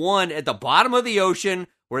just one at the bottom of the ocean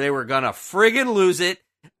where they were gonna friggin' lose it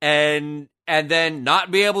and then not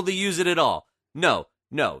be able to use it at all. No.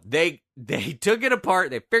 They took it apart.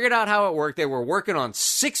 They figured out how it worked. They were working on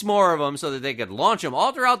 6 more of them so that they could launch them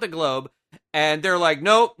all throughout the globe. And they're like,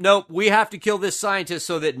 nope, we have to kill this scientist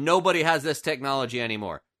so that nobody has this technology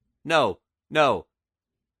anymore. No.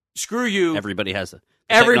 Screw you. Everybody has it.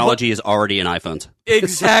 Technology is already in iPhones.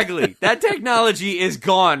 Exactly. That technology is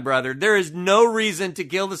gone, brother. There is no reason to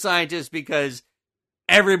kill the scientist because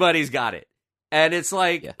everybody's got it. And it's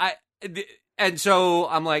like, and so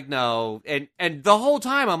I'm like, no. And the whole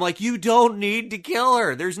time I'm like, you don't need to kill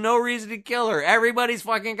her. There's no reason to kill her. Everybody's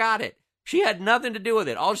fucking got it. She had nothing to do with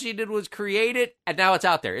it. All she did was create it, and now it's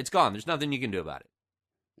out there. It's gone. There's nothing you can do about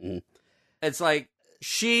it. It's like,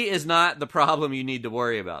 she is not the problem you need to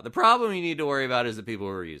worry about. The problem you need to worry about is the people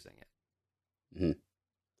who are using it.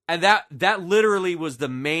 And that literally was the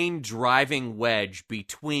main driving wedge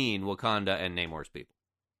between Wakanda and Namor's people.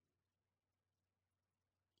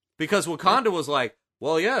 Because Wakanda was like,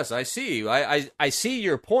 well, yes, I see. I see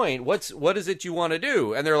your point. What is it you want to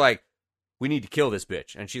do? And they're like, we need to kill this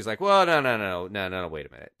bitch. And she's like, well, no, wait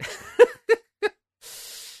a minute.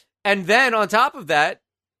 And then on top of that,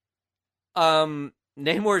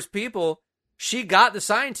 Namor's people, she got the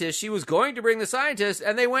scientist. She was going to bring the scientist,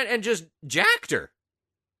 and they went and just jacked her.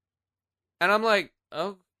 And I'm like,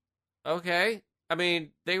 oh, okay. I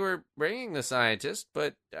mean, they were bringing the scientist,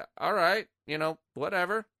 but all right,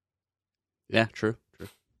 whatever. Yeah, true.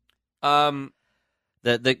 Um,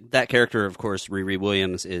 That character, of course, Riri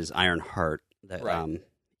Williams, is Ironheart. That, Right.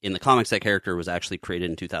 In the comics, that character was actually created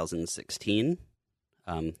in 2016.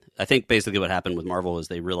 I think basically what happened with Marvel is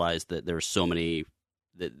they realized that there's so many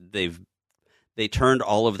that they turned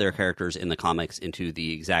all of their characters in the comics into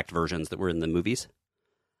the exact versions that were in the movies.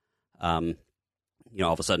 All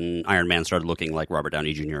of a sudden, Iron Man started looking like Robert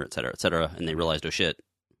Downey Jr., et cetera, and they realized, oh shit,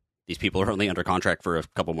 these people are only under contract for a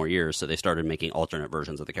couple more years, so they started making alternate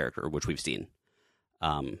versions of the character, which we've seen.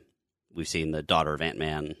 We've seen the daughter of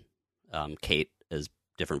Ant-Man, Kate, as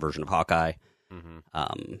different version of Hawkeye,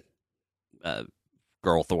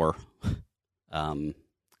 Girl Thor, and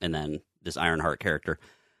then this Ironheart character.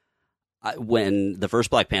 When the first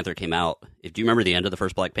Black Panther came out, do you remember the end of the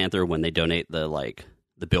first Black Panther when they donate the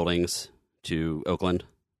buildings to Oakland,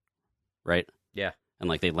 right? Yeah. And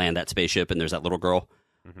they land that spaceship and there's that little girl.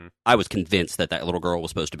 Mm-hmm. I was convinced that little girl was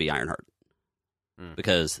supposed to be Ironheart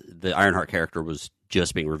because the Ironheart character was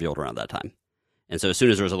just being revealed around that time. And so as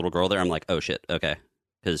soon as there was a little girl there, I'm like, oh shit, okay.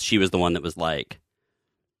 Because she was the one that was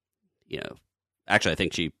actually I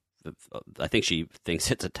think she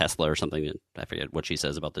thinks it's a Tesla or something. I forget what she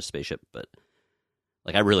says about this spaceship, but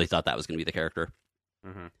I really thought that was going to be the character.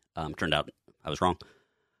 Mm-hmm. Turned out I was wrong.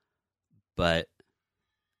 But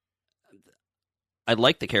I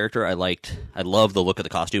liked the character. I love the look of the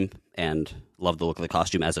costume and love the look of the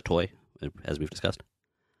costume as a toy, as we've discussed.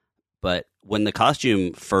 But when the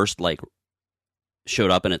costume first showed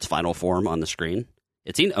up in its final form on the screen,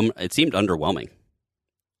 it seemed underwhelming.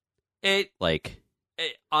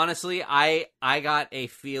 Honestly, I got a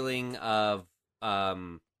feeling of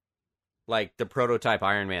the prototype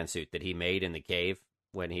Iron Man suit that he made in the cave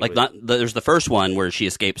when he there's the first one where she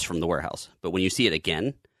escapes from the warehouse, but when you see it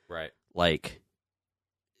again, right,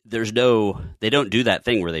 they don't do that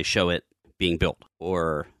thing where they show it being built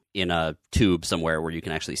or in a tube somewhere where you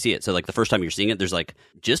can actually see it. So the first time you're seeing it, there's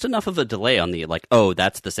just enough of a delay on the oh,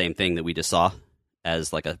 that's the same thing that we just saw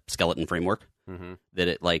as a skeleton framework that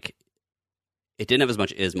it it didn't have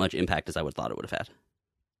as much impact as I would thought it would have had.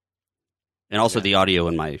 And also the audio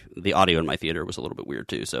in my theater was a little bit weird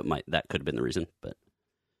too, so that could have been the reason. But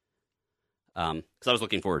because I was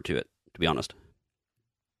looking forward to it, to be honest.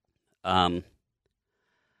 I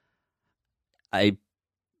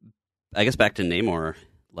guess back to Namor,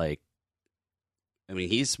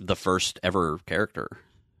 he's the first ever character,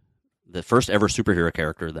 the first ever superhero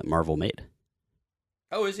character that Marvel made.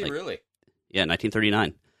 Oh, is he really? Yeah,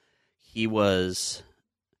 1939. He was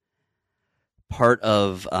part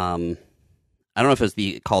of, I don't know if it's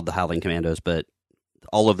called the Howling Commandos, but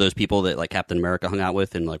all of those people that Captain America hung out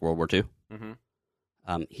with in World War II,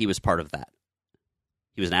 he was part of that.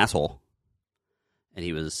 He was an asshole, and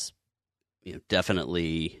he was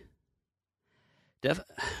definitely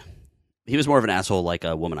he was more of an asshole, a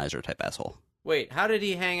womanizer type asshole. Wait, how did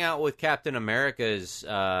he hang out with Captain America's?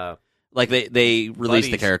 They released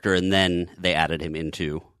buddies? The character and then they added him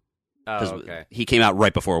into. Oh, okay. He came out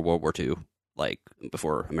right before World War II,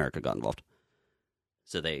 before America got involved.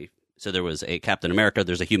 So there was a Captain America.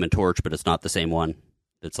 There's a Human Torch, but it's not the same one.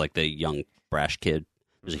 It's the young brash kid.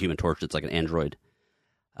 There's a Human Torch. It's an android.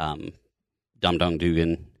 Dum Dum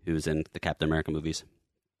Dugan, who's in the Captain America movies.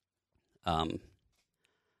 So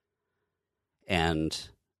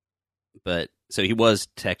he was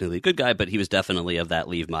technically a good guy, but he was definitely of that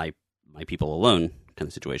leave my people alone kind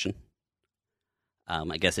of situation.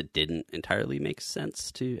 I guess it didn't entirely make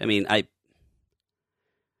sense to.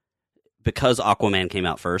 Because Aquaman came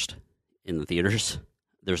out first in the theaters,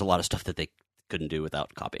 there's a lot of stuff that they couldn't do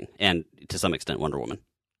without copying, and to some extent, Wonder Woman.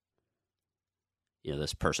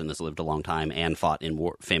 This person that's lived a long time and fought in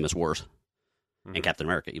famous wars, and Captain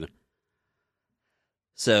America even.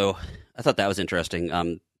 So I thought that was interesting.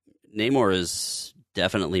 Namor is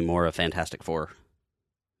definitely more a Fantastic Four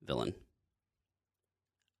villain.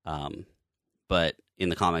 But in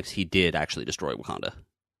the comics, he did actually destroy Wakanda.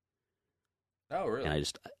 Oh, really?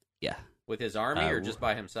 And yeah. With his army or just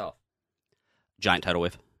by himself? Giant tidal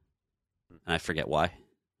wave. And I forget why.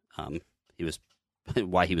 Why he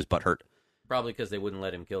was butthurt. Probably because they wouldn't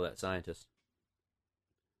let him kill that scientist.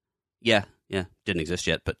 Yeah. Didn't exist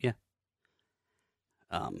yet, but yeah.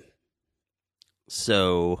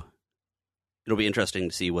 So it'll be interesting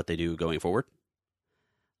to see what they do going forward.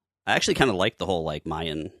 I actually kind of like the whole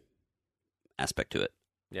Mayan aspect to it.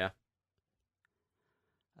 Yeah.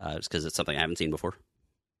 Just because it's something I haven't seen before.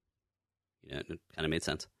 It kind of made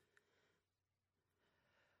sense.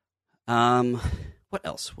 What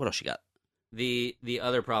else? What else you got? The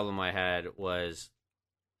other problem I had was,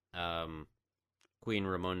 Queen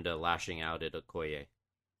Ramonda lashing out at Okoye.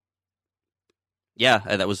 Yeah,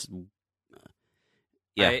 that was.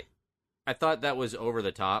 Yeah, I thought that was over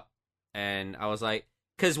the top, and I was like,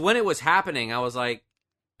 because when it was happening, I was like,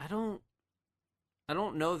 I don't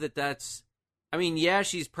know that that's. I mean, yeah,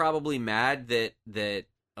 she's probably mad that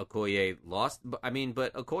Okoye lost, but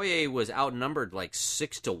Okoye was outnumbered like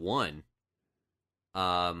 6-1.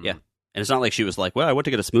 Yeah, and it's not like she was like, "Well, I went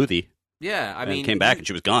to get a smoothie." Yeah, I mean, came back and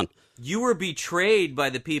she was gone. You were betrayed by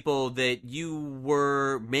the people that you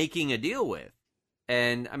were making a deal with,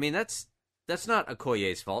 and I mean that's not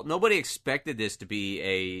Okoye's fault. Nobody expected this to be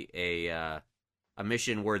a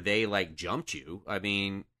mission where they like jumped you. I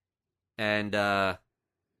mean, and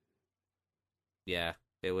yeah,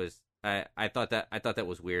 it was. I thought that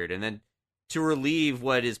was weird, and then to relieve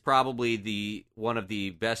what is probably one of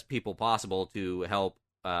the best people possible to help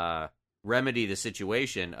remedy the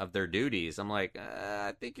situation of their duties. I'm like,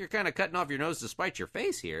 I think you're kind of cutting off your nose to spite your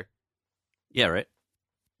face here. Yeah, right.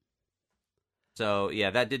 So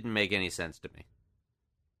yeah, that didn't make any sense to me.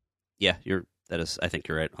 Yeah, I think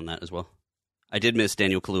you're right on that as well. I did miss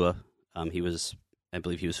Daniel Kaluuya. I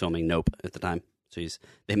believe he was filming Nope at the time. So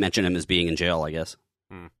they mention him as being in jail, I guess.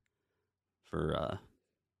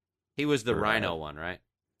 He was the Rhino one, right?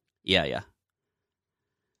 Yeah.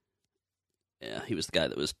 Yeah, he was the guy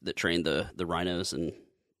that trained the rhinos, and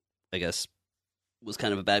I guess was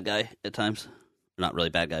kind of a bad guy at times. Not really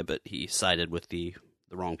a bad guy, but he sided with the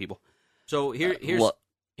wrong people. So here's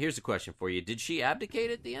the question for you: did she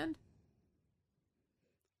abdicate at the end?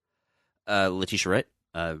 Letitia Wright,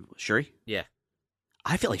 Shuri. Yeah,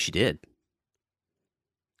 I feel like she did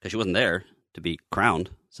because she wasn't there to be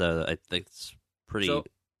crowned. So I think it's pretty. So,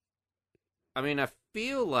 I mean, I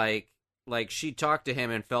feel like she talked to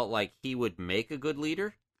him and felt like he would make a good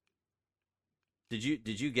leader. Did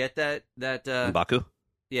you get that M'Baku?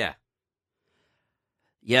 Yeah.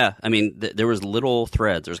 Yeah, I mean, there was little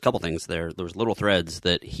threads. There's a couple things there. There was little threads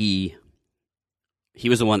that he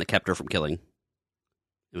was the one that kept her from killing.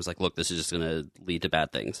 It was like, look, this is just going to lead to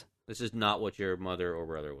bad things. This is not what your mother or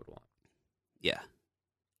brother would want. Yeah,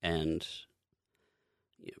 and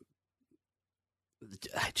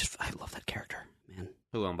I love that character, man.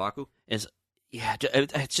 Who, M'Baku? It's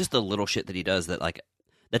just the little shit that he does. That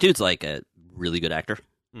dude's like a really good actor.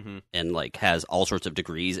 Mm-hmm. And like has all sorts of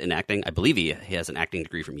degrees in acting. I believe he has an acting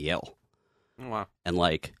degree from Yale. Oh, wow. And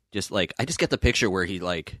I just get the picture where he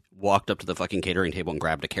like walked up to the fucking catering table and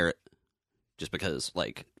grabbed a carrot, just because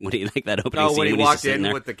like when he that opening scene when he walked in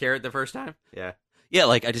there, with the carrot the first time. Yeah.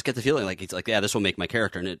 Like I just get the feeling like he's like, yeah, this will make my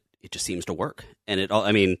character, and it just seems to work. And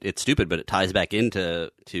it's stupid, but it ties back into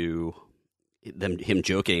him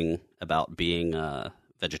joking about being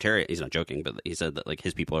vegetarian. He's not joking, but he said that like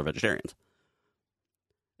his people are vegetarians.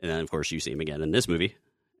 And then, of course, you see him again in this movie,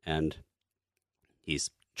 and he's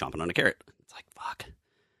chomping on a carrot. It's like, fuck.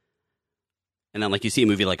 And then, like, you see a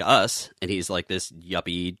movie like Us, and he's like this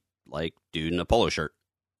yuppie, like, dude in a polo shirt.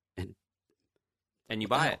 And you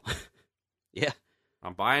buy it. Yeah.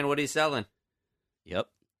 I'm buying what he's selling. Yep.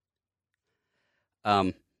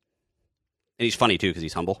 And he's funny, too, because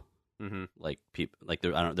he's humble. Mm-hmm. Like,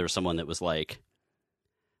 there was someone that was like,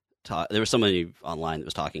 there was somebody online that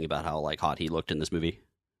was talking about how, like, hot he looked in this movie.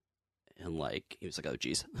 And like he was like, oh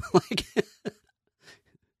geez,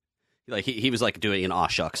 like he was like doing an aw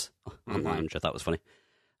shucks online, which I thought was funny.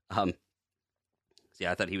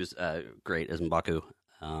 Yeah, I thought he was great as M'Baku.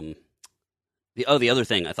 The other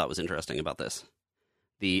thing I thought was interesting about this,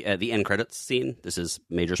 the end credits scene. This is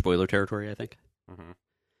major spoiler territory, I think.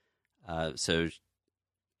 Mm-hmm. So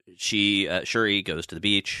Shuri goes to the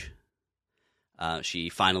beach. She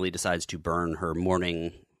finally decides to burn her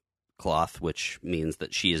mourning cloth, which means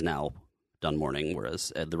that she is now done mourning,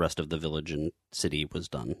 whereas the rest of the village and city was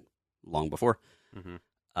done long before.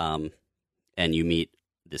 Mm-hmm. And you meet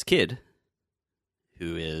this kid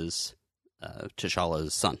who is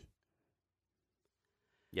T'Challa's son.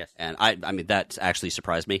 Yes. And I mean, that actually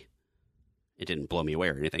surprised me. It didn't blow me away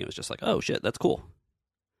or anything. It was just like, oh shit, that's cool.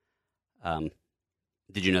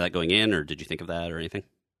 Did you know that going in, or did you think of that or anything?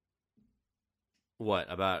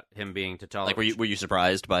 What about him being T'Challa? Like, were you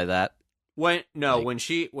surprised by that? When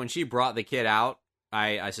she brought the kid out,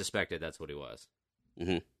 I suspected that's what he was.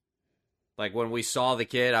 Mm-hmm. Like when we saw the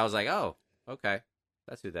kid, I was like, oh, okay,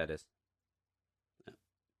 that's who that is.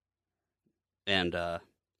 And that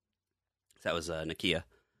was Nakia.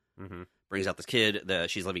 Mm-hmm. Brings out this kid.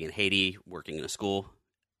 She's living in Haiti, working in a school.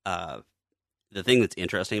 The thing that's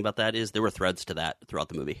interesting about that is there were threads to that throughout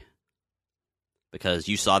the movie, because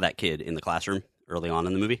you saw that kid in the classroom early on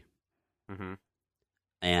in the movie. Mm-hmm.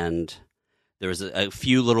 And there was a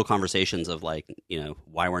few little conversations of like,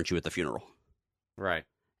 why weren't you at the funeral? Right.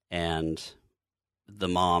 And the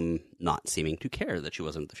mom not seeming to care that she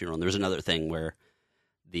wasn't at the funeral. And there was another thing where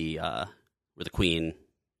the queen,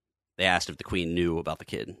 they asked if the queen knew about the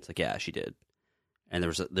kid. It's like, yeah, she did. And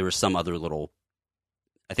there was some other little,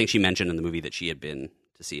 I think she mentioned in the movie that she had been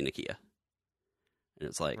to see Nakia. And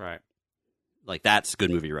it's like, right. Like that's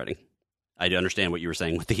good movie writing. I do understand what you were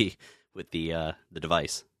saying with the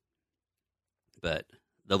device, but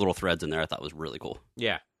the little threads in there I thought was really cool.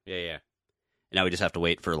 Yeah. And now we just have to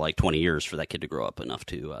wait for like 20 years for that kid to grow up enough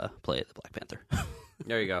to play the Black Panther.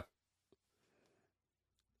 There you go.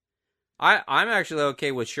 I'm actually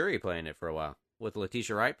okay with Shuri playing it for a while. With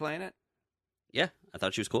Letitia Wright playing it. Yeah, I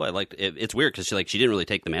thought she was cool. I liked it. It's weird because she didn't really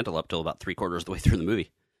take the mantle up till about 3/4 of the way through the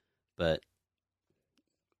movie, but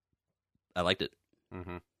I liked it.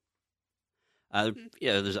 Mm-hmm.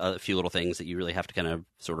 Yeah, there's a few little things that you really have to kind of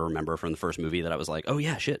sort of remember from the first movie that I was like, oh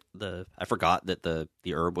yeah, shit. I forgot that the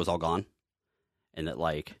herb was all gone, and that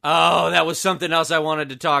like that was something else I wanted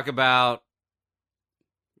to talk about.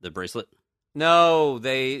 The bracelet. No,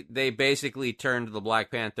 they basically turned the Black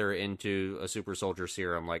Panther into a super soldier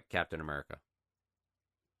serum like Captain America.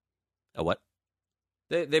 A what?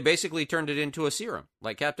 They basically turned it into a serum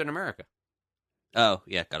like Captain America. Oh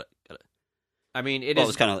yeah, got it. I mean, it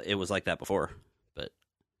was like that before, but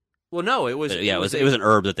no, it was. It was an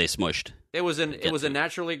herb that they smushed. It was a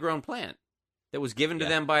naturally grown plant that was given to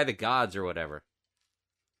them by the gods or whatever.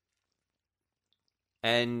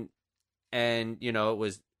 And it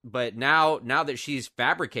was. But now that she's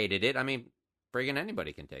fabricated it, I mean, friggin'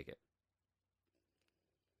 anybody can take it.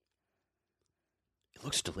 It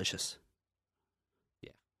looks delicious.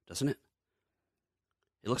 Yeah. Doesn't it?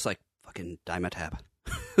 It looks like fucking Dimetab.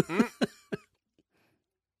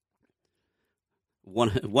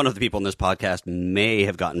 One of the people in this podcast may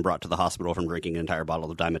have gotten brought to the hospital from drinking an entire bottle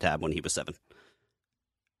of Dimetab when he was 7.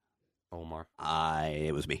 Omar.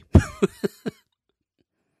 It was me.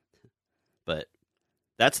 But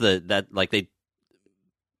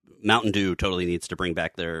Mountain Dew totally needs to bring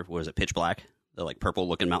back their, what is it, Pitch Black? The like purple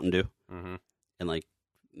looking Mountain Dew. Mm-hmm. And like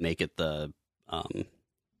make it the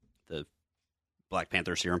Black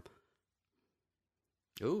Panther serum.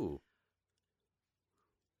 Ooh.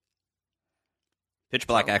 Pitch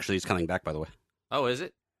Black actually is coming back, by the way. Oh, is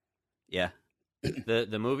it? Yeah.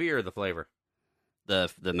 The movie or the flavor?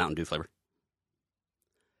 The Mountain Dew flavor.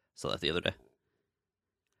 Saw that the other day.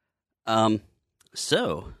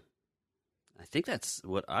 So I think that's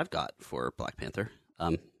what I've got for Black Panther.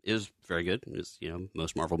 It was very good, as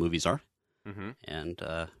most Marvel movies are. Mm-hmm. And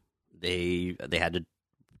they had to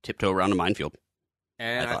tiptoe around a minefield.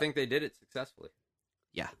 And I think they did it successfully.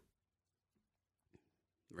 Yeah.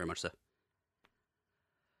 Very much so.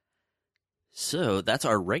 So that's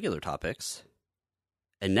our regular topics.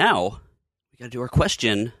 And now we got to do our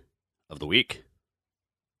question of the week.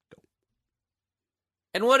 Go.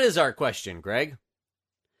 And what is our question, Greg?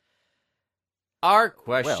 Our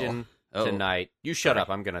question tonight. You shut up.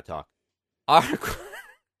 I'm going to talk. Our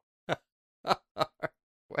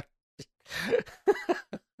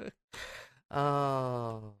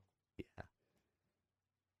oh,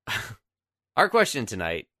 yeah. Our question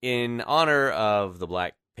tonight, in honor of the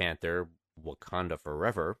Black Panther, Wakanda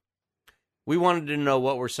Forever, we wanted to know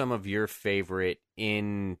what were some of your favorite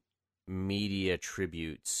in-media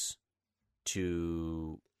tributes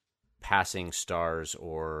to passing stars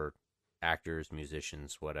or actors,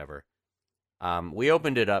 musicians, whatever. We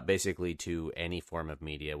opened it up basically to any form of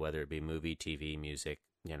media, whether it be movie, TV, music,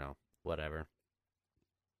 whatever.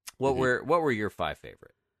 What were your 5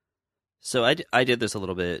 favorite? So I did this a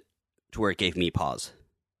little bit to where it gave me pause,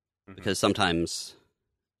 because sometimes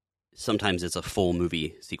it's a full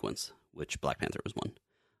movie sequence, which Black Panther was one.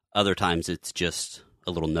 Other times it's just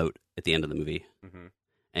a little note at the end of the movie,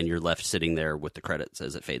 and you're left sitting there with the credits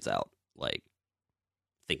as it fades out, like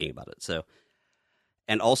thinking about it. So,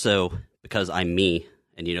 and also because I'm me,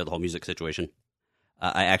 and the whole music situation,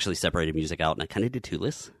 I actually separated music out, and I kind of did 2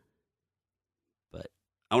 lists. But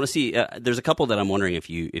I want to see. There's a couple that I'm wondering if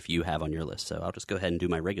you have on your list. So I'll just go ahead and do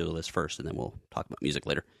my regular list first, and then we'll talk about music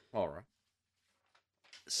later. All right.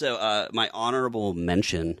 So my honorable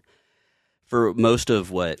mention for most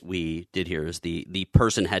of what we did here is the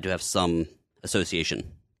person had to have some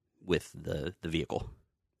association with the vehicle.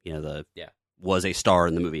 Was a star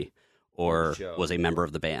in the movie or was a member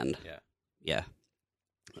of the band. Yeah.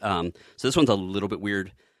 So this one's a little bit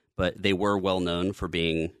weird, but they were well known for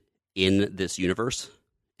being in this universe,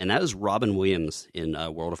 and that was Robin Williams in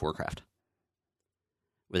World of Warcraft,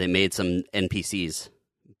 where they made some NPCs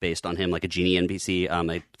based on him, like a genie NPC.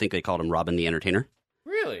 I think they called him Robin the Entertainer.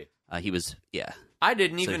 Really? He was, yeah. I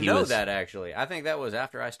didn't even know that, actually. I think that was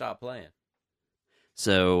after I stopped playing.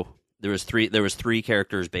 So there was three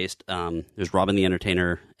characters based. There's Robin the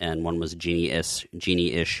Entertainer, and one was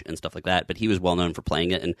Genie-ish, and stuff like that. But he was well known for playing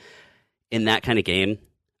it, and in that kind of game,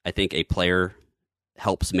 I think a player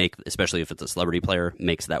helps make, especially if it's a celebrity player,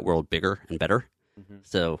 makes that world bigger and better. Mm-hmm.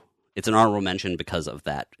 So it's an honorable mention because of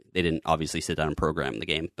that. They didn't obviously sit down and program the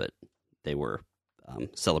game, but they were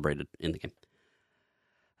celebrated in the game.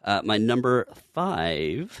 My number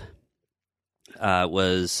 5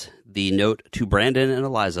 was the note to Brandon and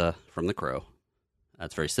Eliza from The Crow.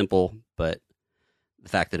 That's very simple, but the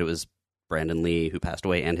fact that it was Brandon Lee who passed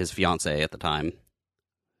away and his fiancée at the time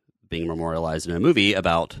being memorialized in a movie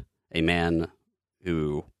about a man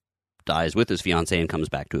who dies with his fiancée and comes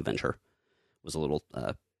back to avenge her was a little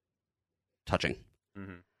touching.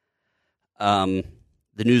 Mm-hmm.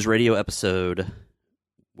 The news radio episode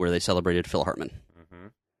where they celebrated Phil Hartman.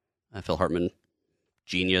 Mm-hmm. Phil Hartman,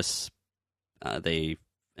 genius.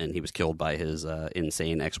 And he was killed by his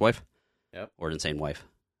insane ex-wife, or an insane wife.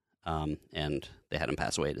 And they had him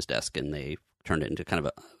pass away at his desk, and they turned it into kind of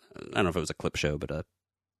a, I don't know if it was a clip show, but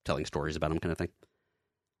telling stories about him kind of thing.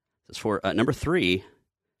 As for number 3,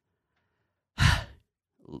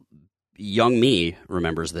 young me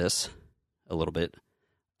remembers this a little bit.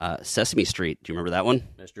 Sesame Street. Do you remember that one?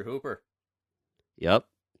 Mr. Hooper. Yep.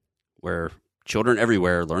 Where children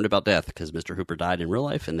everywhere learned about death because Mr. Hooper died in real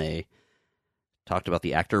life, and they talked about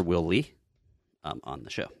the actor Will Lee on the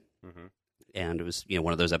show. Mm-hmm. And it was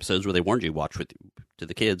one of those episodes where they warned you, to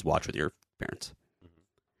the kids, watch with your parents. Mm-hmm.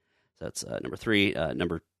 So that's number 3.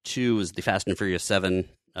 Number 2 is the Fast and Furious 7,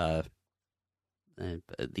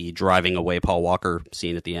 the driving away Paul Walker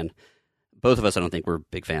scene at the end. Both of us, I don't think, were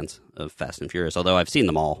big fans of Fast and Furious, although I've seen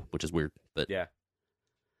them all, which is weird. But yeah.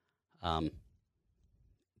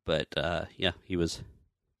 He was.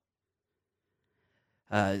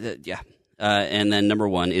 And then number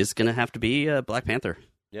 1 is going to have to be Black Panther.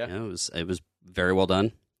 Yeah, it was very well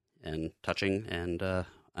done and touching, and I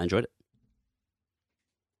enjoyed it.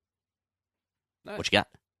 Nice. What you got?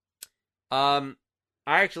 I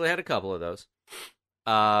actually had a couple of those.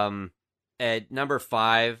 At number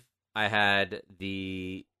 5, I had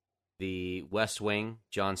the West Wing,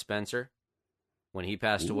 John Spencer, when he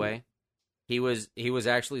passed away. He was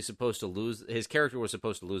actually supposed to lose. His character was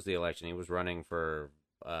supposed to lose the election. He was running for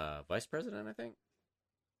vice president, I think,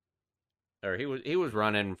 or he was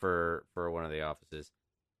running for one of the offices,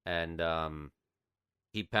 and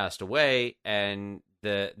he passed away. And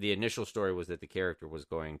the initial story was that the character was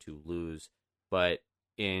going to lose, but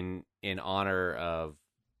in honor of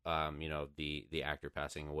the actor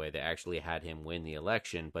passing away, they actually had him win the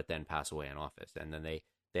election, but then pass away in office, and then they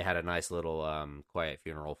had a nice little quiet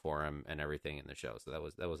funeral for him and everything in the show. So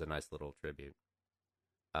that was a nice little tribute.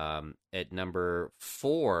 At number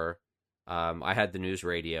 4, I had the news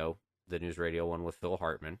radio one with Phil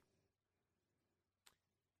Hartman.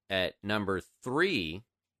 At number 3,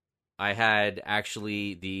 I had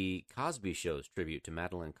actually the Cosby Show's tribute to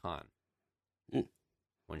Madeline Kahn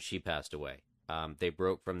when she passed away. They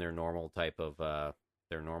broke from their normal type of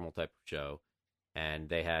show, and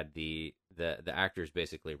they had the actors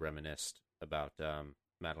basically reminisced about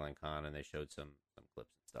Madeline Kahn, and they showed some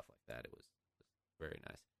clips and stuff like that. It was very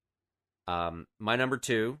nice. My number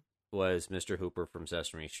 2 was Mr. Hooper from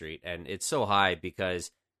Sesame Street, and it's so high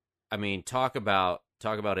because, I mean, talk about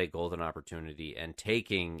a golden opportunity, and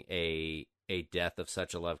taking a death of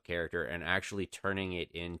such a loved character and actually turning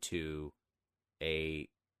it into a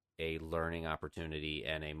learning opportunity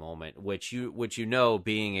and a moment which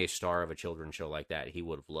being a star of a children's show like that, he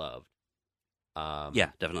would have loved.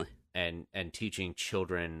 Yeah, definitely. And teaching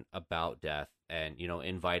children about death, and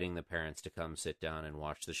inviting the parents to come sit down and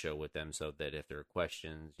watch the show with them, so that if there are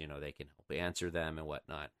questions, they can help answer them and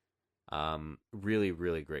whatnot. Really,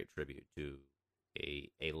 really great tribute to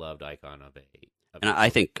a loved icon of a. And I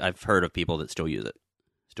think I've heard of people that still use it,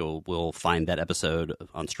 still will find that episode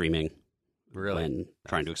on streaming. Really, when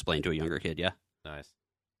trying to explain to a younger kid. Yeah, nice.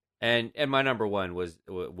 And my number 1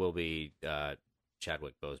 will be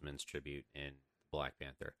Chadwick Boseman's tribute in Black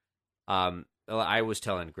Panther. I was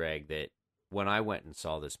telling Greg that when I went and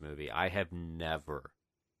saw this movie, I have never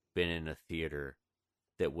been in a theater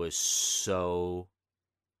that was so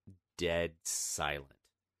dead silent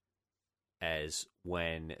as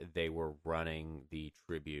when they were running the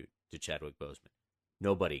tribute to Chadwick Boseman.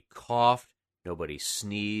 Nobody coughed, nobody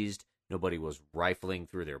sneezed, nobody was rifling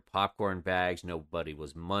through their popcorn bags, nobody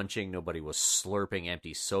was munching, nobody was slurping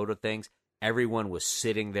empty soda things. Everyone was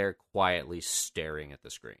sitting there quietly staring at the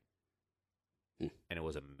screen. And it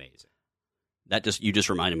was amazing. You just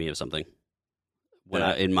reminded me of something.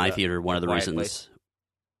 In my theater, one of the reasons...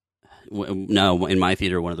 No, in my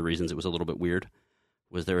theater, one of the reasons it was a little bit weird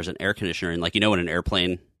was there was an air conditioner, and like when an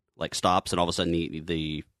airplane like stops, and all of a sudden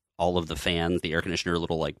the all of the fans, the air conditioner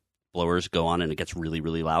little like blowers go on, and it gets really,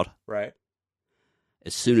 really loud. Right.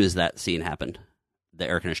 As soon as that scene happened, the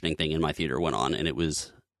air conditioning thing in my theater went on, and it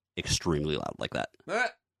was extremely loud like that.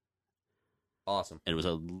 Awesome. And it was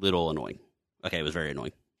a little annoying. Okay, it was very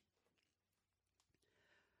annoying.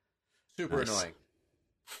 Super Nice. annoying.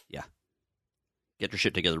 Yeah. Get your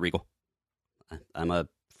shit together, Regal. I'm a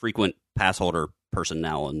frequent pass holder person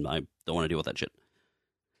now, and I don't want to deal with that shit.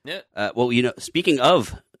 Yeah. Well, speaking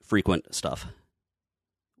of frequent stuff,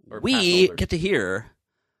 Or pass we holders. get to hear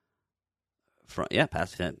from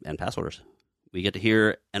pass holders. We get to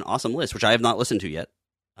hear an awesome list, which I have not listened to yet,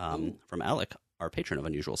 from Alec, our patron of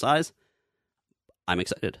unusual size. I'm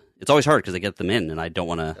excited. It's always hard because I get them in, and I don't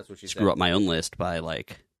want to screw up my own list by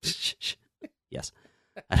like. Yes,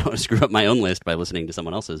 I don't want to screw up my own list by listening to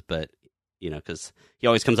someone else's, but because he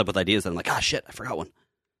always comes up with ideas that I'm like, shit, I forgot one.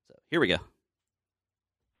 So here we go.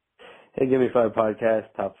 Hey, Give Me Five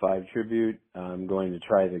podcast, top 5 tribute. I'm going to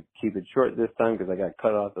try to keep it short this time because I got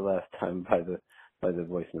cut off the last time by the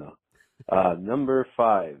voicemail. Number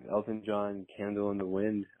 5, Elton John, Candle in the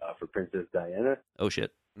Wind for Princess Diana. Oh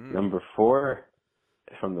shit. Number 4,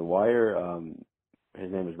 from The Wire. His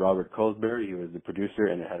name is Robert Colesbury. He was the producer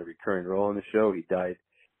and had a recurring role on the show. He died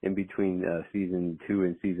in between season 2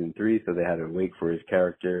 and season 3, so they had to wait for his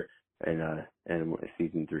character and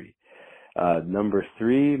season 3. Number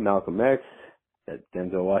 3, Malcolm X. That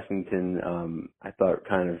Denzel Washington, I thought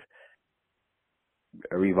kind of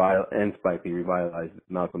and Spike Lee revitalized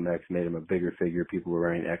Malcolm X, made him a bigger figure. People were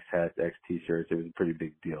wearing X hats, X t-shirts. It was a pretty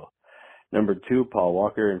big deal. Number 2, Paul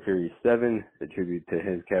Walker in Furious 7, a tribute to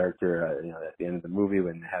his character, at the end of the movie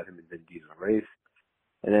when they had him in Vin Diesel race.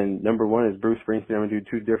 And then number 1 is Bruce Springsteen. I'm going to do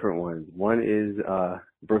 2 different ones. One is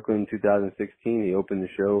Brooklyn 2016. He opened the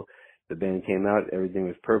show. The band came out. Everything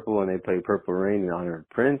was purple, and they played Purple Rain in honor of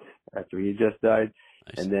Prince after he just died.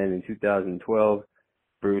 Nice. And then in 2012,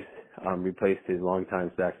 Bruce replaced his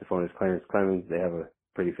longtime saxophonist Clarence Clemens. They have a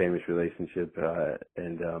pretty famous relationship,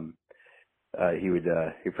 he would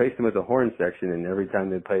replace him with a horn section, and every time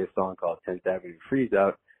they play a song called 10th Avenue Freeze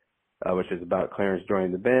Out, which is about Clarence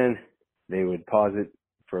joining the band, they would pause it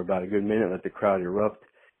for about a good minute, let the crowd erupt,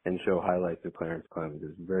 and show highlights of Clarence Clemens. It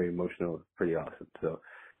was very emotional, pretty awesome. So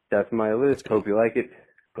that's my list. Hope you like it.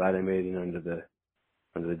 Glad I made it under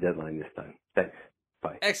the deadline this time. Thanks.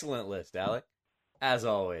 Bye. Excellent list, Alec. As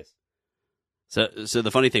always. So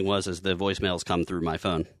the funny thing was, the voicemails come through my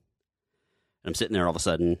phone, and I'm sitting there all of a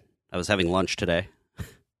sudden. I was having lunch today,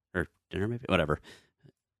 or dinner maybe, whatever.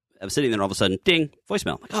 I was sitting there all of a sudden, ding,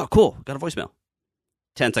 voicemail. I'm like, oh, cool, got a voicemail.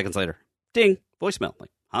 10 seconds later, ding, voicemail. I'm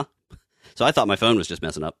like, huh? So I thought my phone was just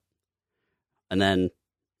messing up. And then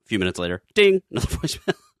a few minutes later, ding, another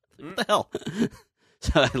voicemail. What the hell?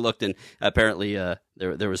 So I looked, and apparently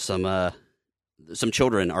there was some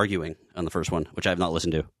children arguing on the first one, which I have not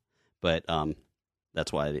listened to. But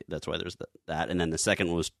that's why there's that. And then the second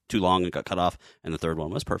one was too long and got cut off, and the third one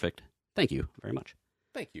was perfect. Thank you very much.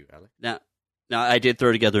 Thank you, Alec. Now I did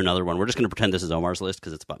throw together another one. We're just going to pretend this is Omar's list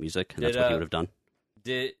because it's about music, and that's what he would have done.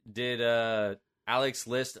 Did Alec's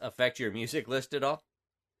list affect your music list at all?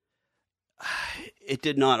 It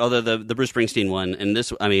did not, although the Bruce Springsteen one, and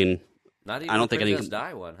this, I mean, Not even I don't the think any Princess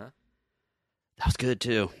Di one, huh? That was good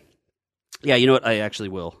too. Yeah, you know what? I actually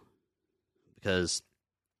will, because,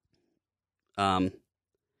 I'll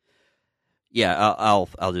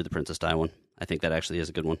do the Princess Di one. I think that actually is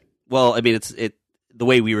a good one. Well, I mean, the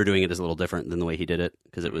way we were doing it is a little different than the way he did it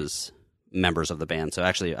because it was members of the band. So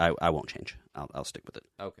actually, I won't change. I'll stick with it.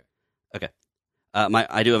 Okay.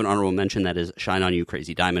 I do have an honorable mention that is "Shine on You,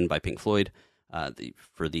 Crazy Diamond" by Pink Floyd,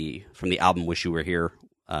 from the album "Wish You Were Here."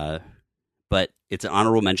 But it's an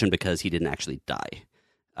honorable mention because he didn't actually die.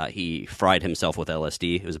 He fried himself with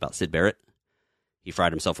LSD. It was about Syd Barrett. He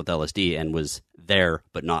fried himself with LSD and was there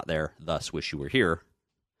but not there. Thus, "Wish You Were Here."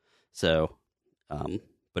 So,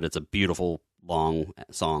 but it's a beautiful long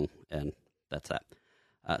song, and that's that.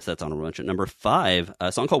 So that's honorable mention. Number 5,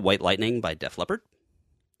 a song called "White Lightning" by Def Leppard.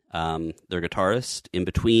 Their guitarist, in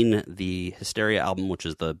between the Hysteria album, which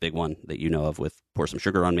is the big one that you know of with "Pour Some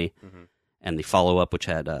Sugar on Me," and the follow-up, which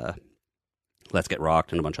had "Let's Get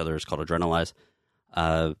Rocked" and a bunch of others called "Adrenalize."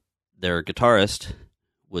 Their guitarist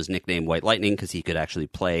was nicknamed White Lightning because he could actually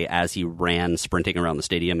play as he ran sprinting around the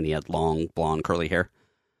stadium, and he had long, blonde, curly hair.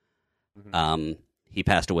 He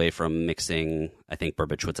passed away from mixing, I think,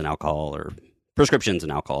 barbiturates and alcohol, or prescriptions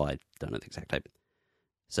and alcohol. I don't know the exact type.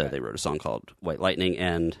 So they wrote a song called "White Lightning."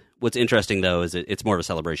 And what's interesting, though, is it's more of a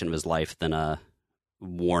celebration of his life than a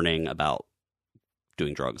warning about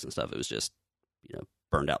doing drugs and stuff. It was just,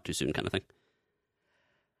 burned out too soon kind of thing.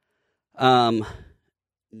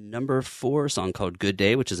 Number 4, a song called Good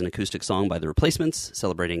Day, which is an acoustic song by The Replacements,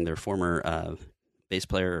 celebrating their former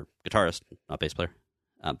guitarist, not bass player,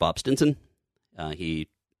 Bob Stinson. He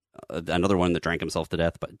another one that drank himself to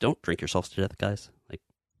death, but don't drink yourselves to death, guys. Like,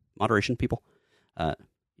 moderation, people. You're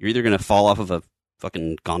either going to fall off of a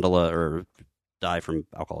fucking gondola or die from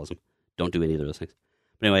alcoholism. Don't do any of those things.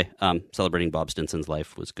 But anyway, celebrating Bob Stinson's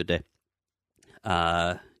life was Good Day.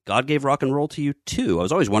 God Gave Rock and Roll to You 2. I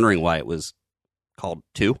was always wondering why it was called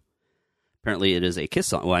 2. Apparently it is a Kiss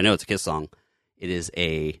song. Well, I know it's a Kiss song. It is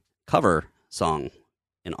a cover song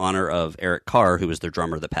in honor of Eric Carr, who was their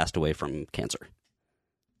drummer that passed away from cancer.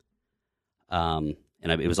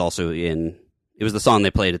 It was also it was the song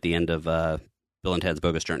they played at the end of Bill and Ted's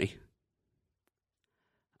Bogus Journey.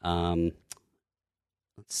 Let's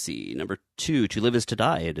see. Number 2, To Live Is to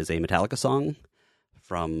Die. It is a Metallica song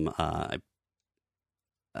from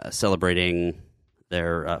celebrating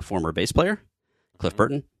their former bass player, Cliff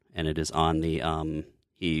Burton, and it is on the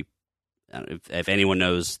if anyone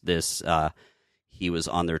knows this, he was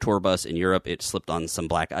on their tour bus in Europe. It slipped on some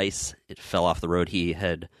black ice. It fell off the road.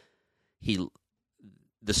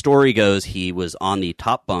 The story goes he was on the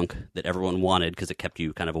top bunk that everyone wanted because it kept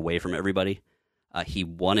you kind of away from everybody. He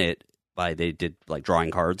won it they did like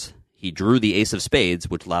drawing cards. He drew the ace of spades,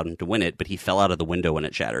 which allowed him to win it, but he fell out of the window when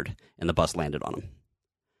it shattered, and the bus landed on him.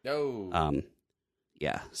 No.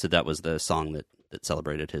 Yeah, so that was the song that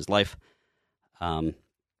celebrated his life.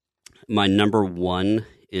 My number 1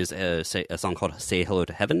 is a song called Say Hello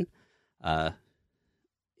to Heaven. It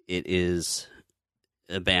is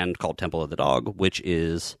a band called Temple of the Dog, which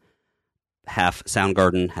is half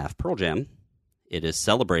Soundgarden, half Pearl Jam. It is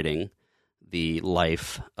celebrating the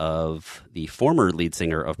life of the former lead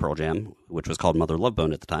singer of Pearl Jam, which was called Mother Love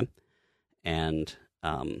Bone at the time. And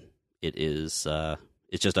it's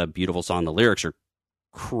just a beautiful song. The lyrics are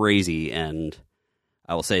crazy, and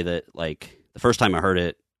I will say that, like, the first time I heard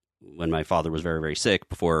it, when my father was very, very sick,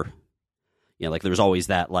 before, like, there was always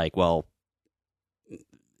that, like, well,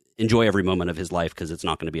 enjoy every moment of his life because it's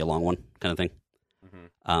not going to be a long one kind of thing.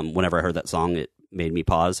 Mm-hmm. Whenever I heard that song, it made me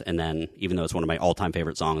pause, and then, even though it's one of my all-time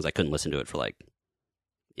favorite songs, I couldn't listen to it for,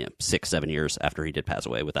 6-7 years after he did pass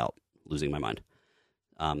away without losing my mind.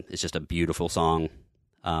 It's just a beautiful song.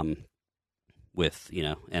 With,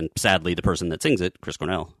 and sadly, the person that sings it, Chris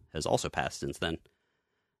Cornell, has also passed since then.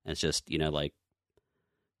 And it's just, like,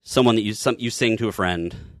 someone that you sing to a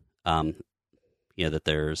friend, that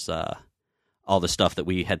there's all the stuff that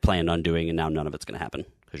we had planned on doing, and now none of it's going to happen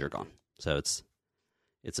because you're gone. So it's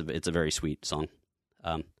a very sweet song.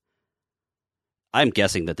 I'm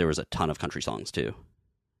guessing that there was a ton of country songs too.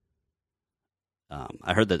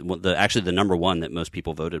 I heard that the number 1 that most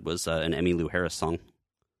people voted was an Emmylou Harris song.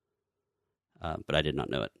 But I did not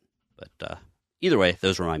know it. But either way,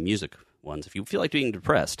 those were my music ones. If you feel like being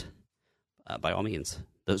depressed, by all means,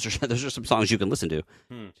 those are some songs you can listen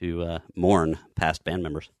to mourn past band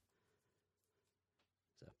members.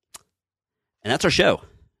 And that's our show.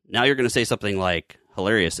 Now you're going to say something like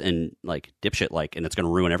hilarious and like dipshit like, and it's going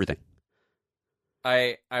to ruin everything.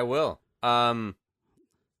 I will.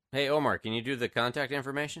 Hey Omar, can you do the contact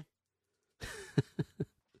information?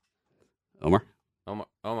 Omar.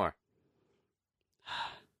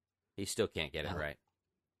 He still can't get it right.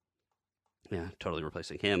 Yeah, totally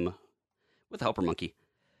replacing him with Helper Monkey.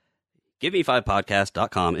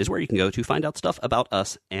 GiveMe5podcast.com is where you can go to find out stuff about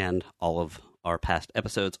us, and all of our past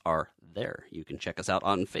episodes are there. You can check us out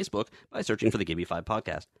on Facebook by searching for the Give Me 5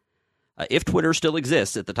 Podcast. If Twitter still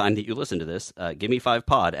exists at the time that you listen to this, Give Me 5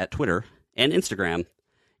 Pod at Twitter and Instagram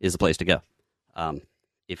is the place to go. I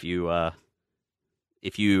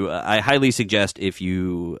highly suggest if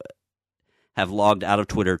you have logged out of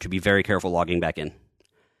Twitter to be very careful logging back in,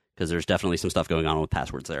 because there's definitely some stuff going on with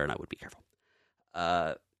passwords there, and I would be careful.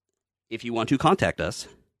 If you want to contact us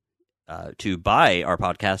to buy our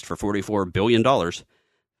podcast for $44 billion,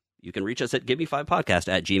 you can reach us at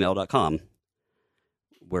giveme5podcast@gmail.com,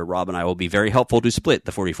 where Rob and I will be very helpful to split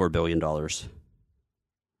the $44 billion.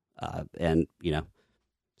 And,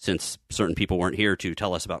 since certain people weren't here to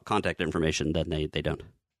tell us about contact information, then they don't.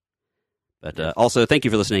 But also, thank you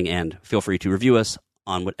for listening, and feel free to review us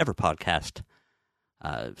on whatever podcast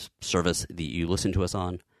service that you listen to us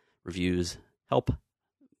on. Reviews help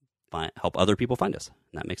other people find us,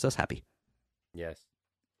 and that makes us happy. Yes.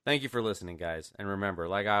 Thank you for listening, guys. And remember,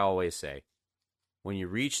 like I always say, when you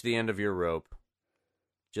reach the end of your rope,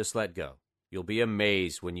 just let go. You'll be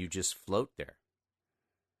amazed when you just float there.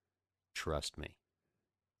 Trust me.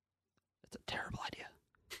 That's a terrible idea.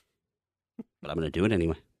 But I'm going to do it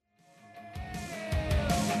anyway.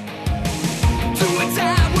 To a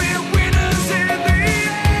time where winners in the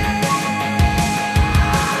end.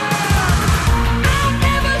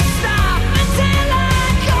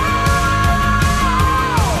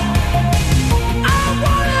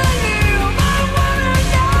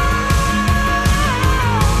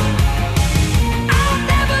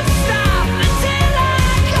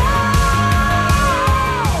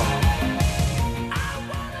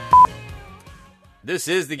 This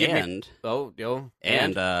is the give me.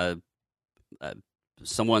 and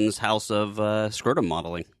someone's house of scrotum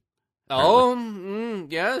modeling.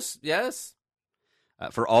 Yes.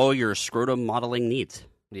 For all your scrotum modeling needs.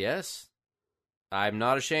 Yes. I'm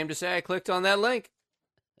not ashamed to say I clicked on that link.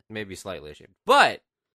 Maybe slightly ashamed. But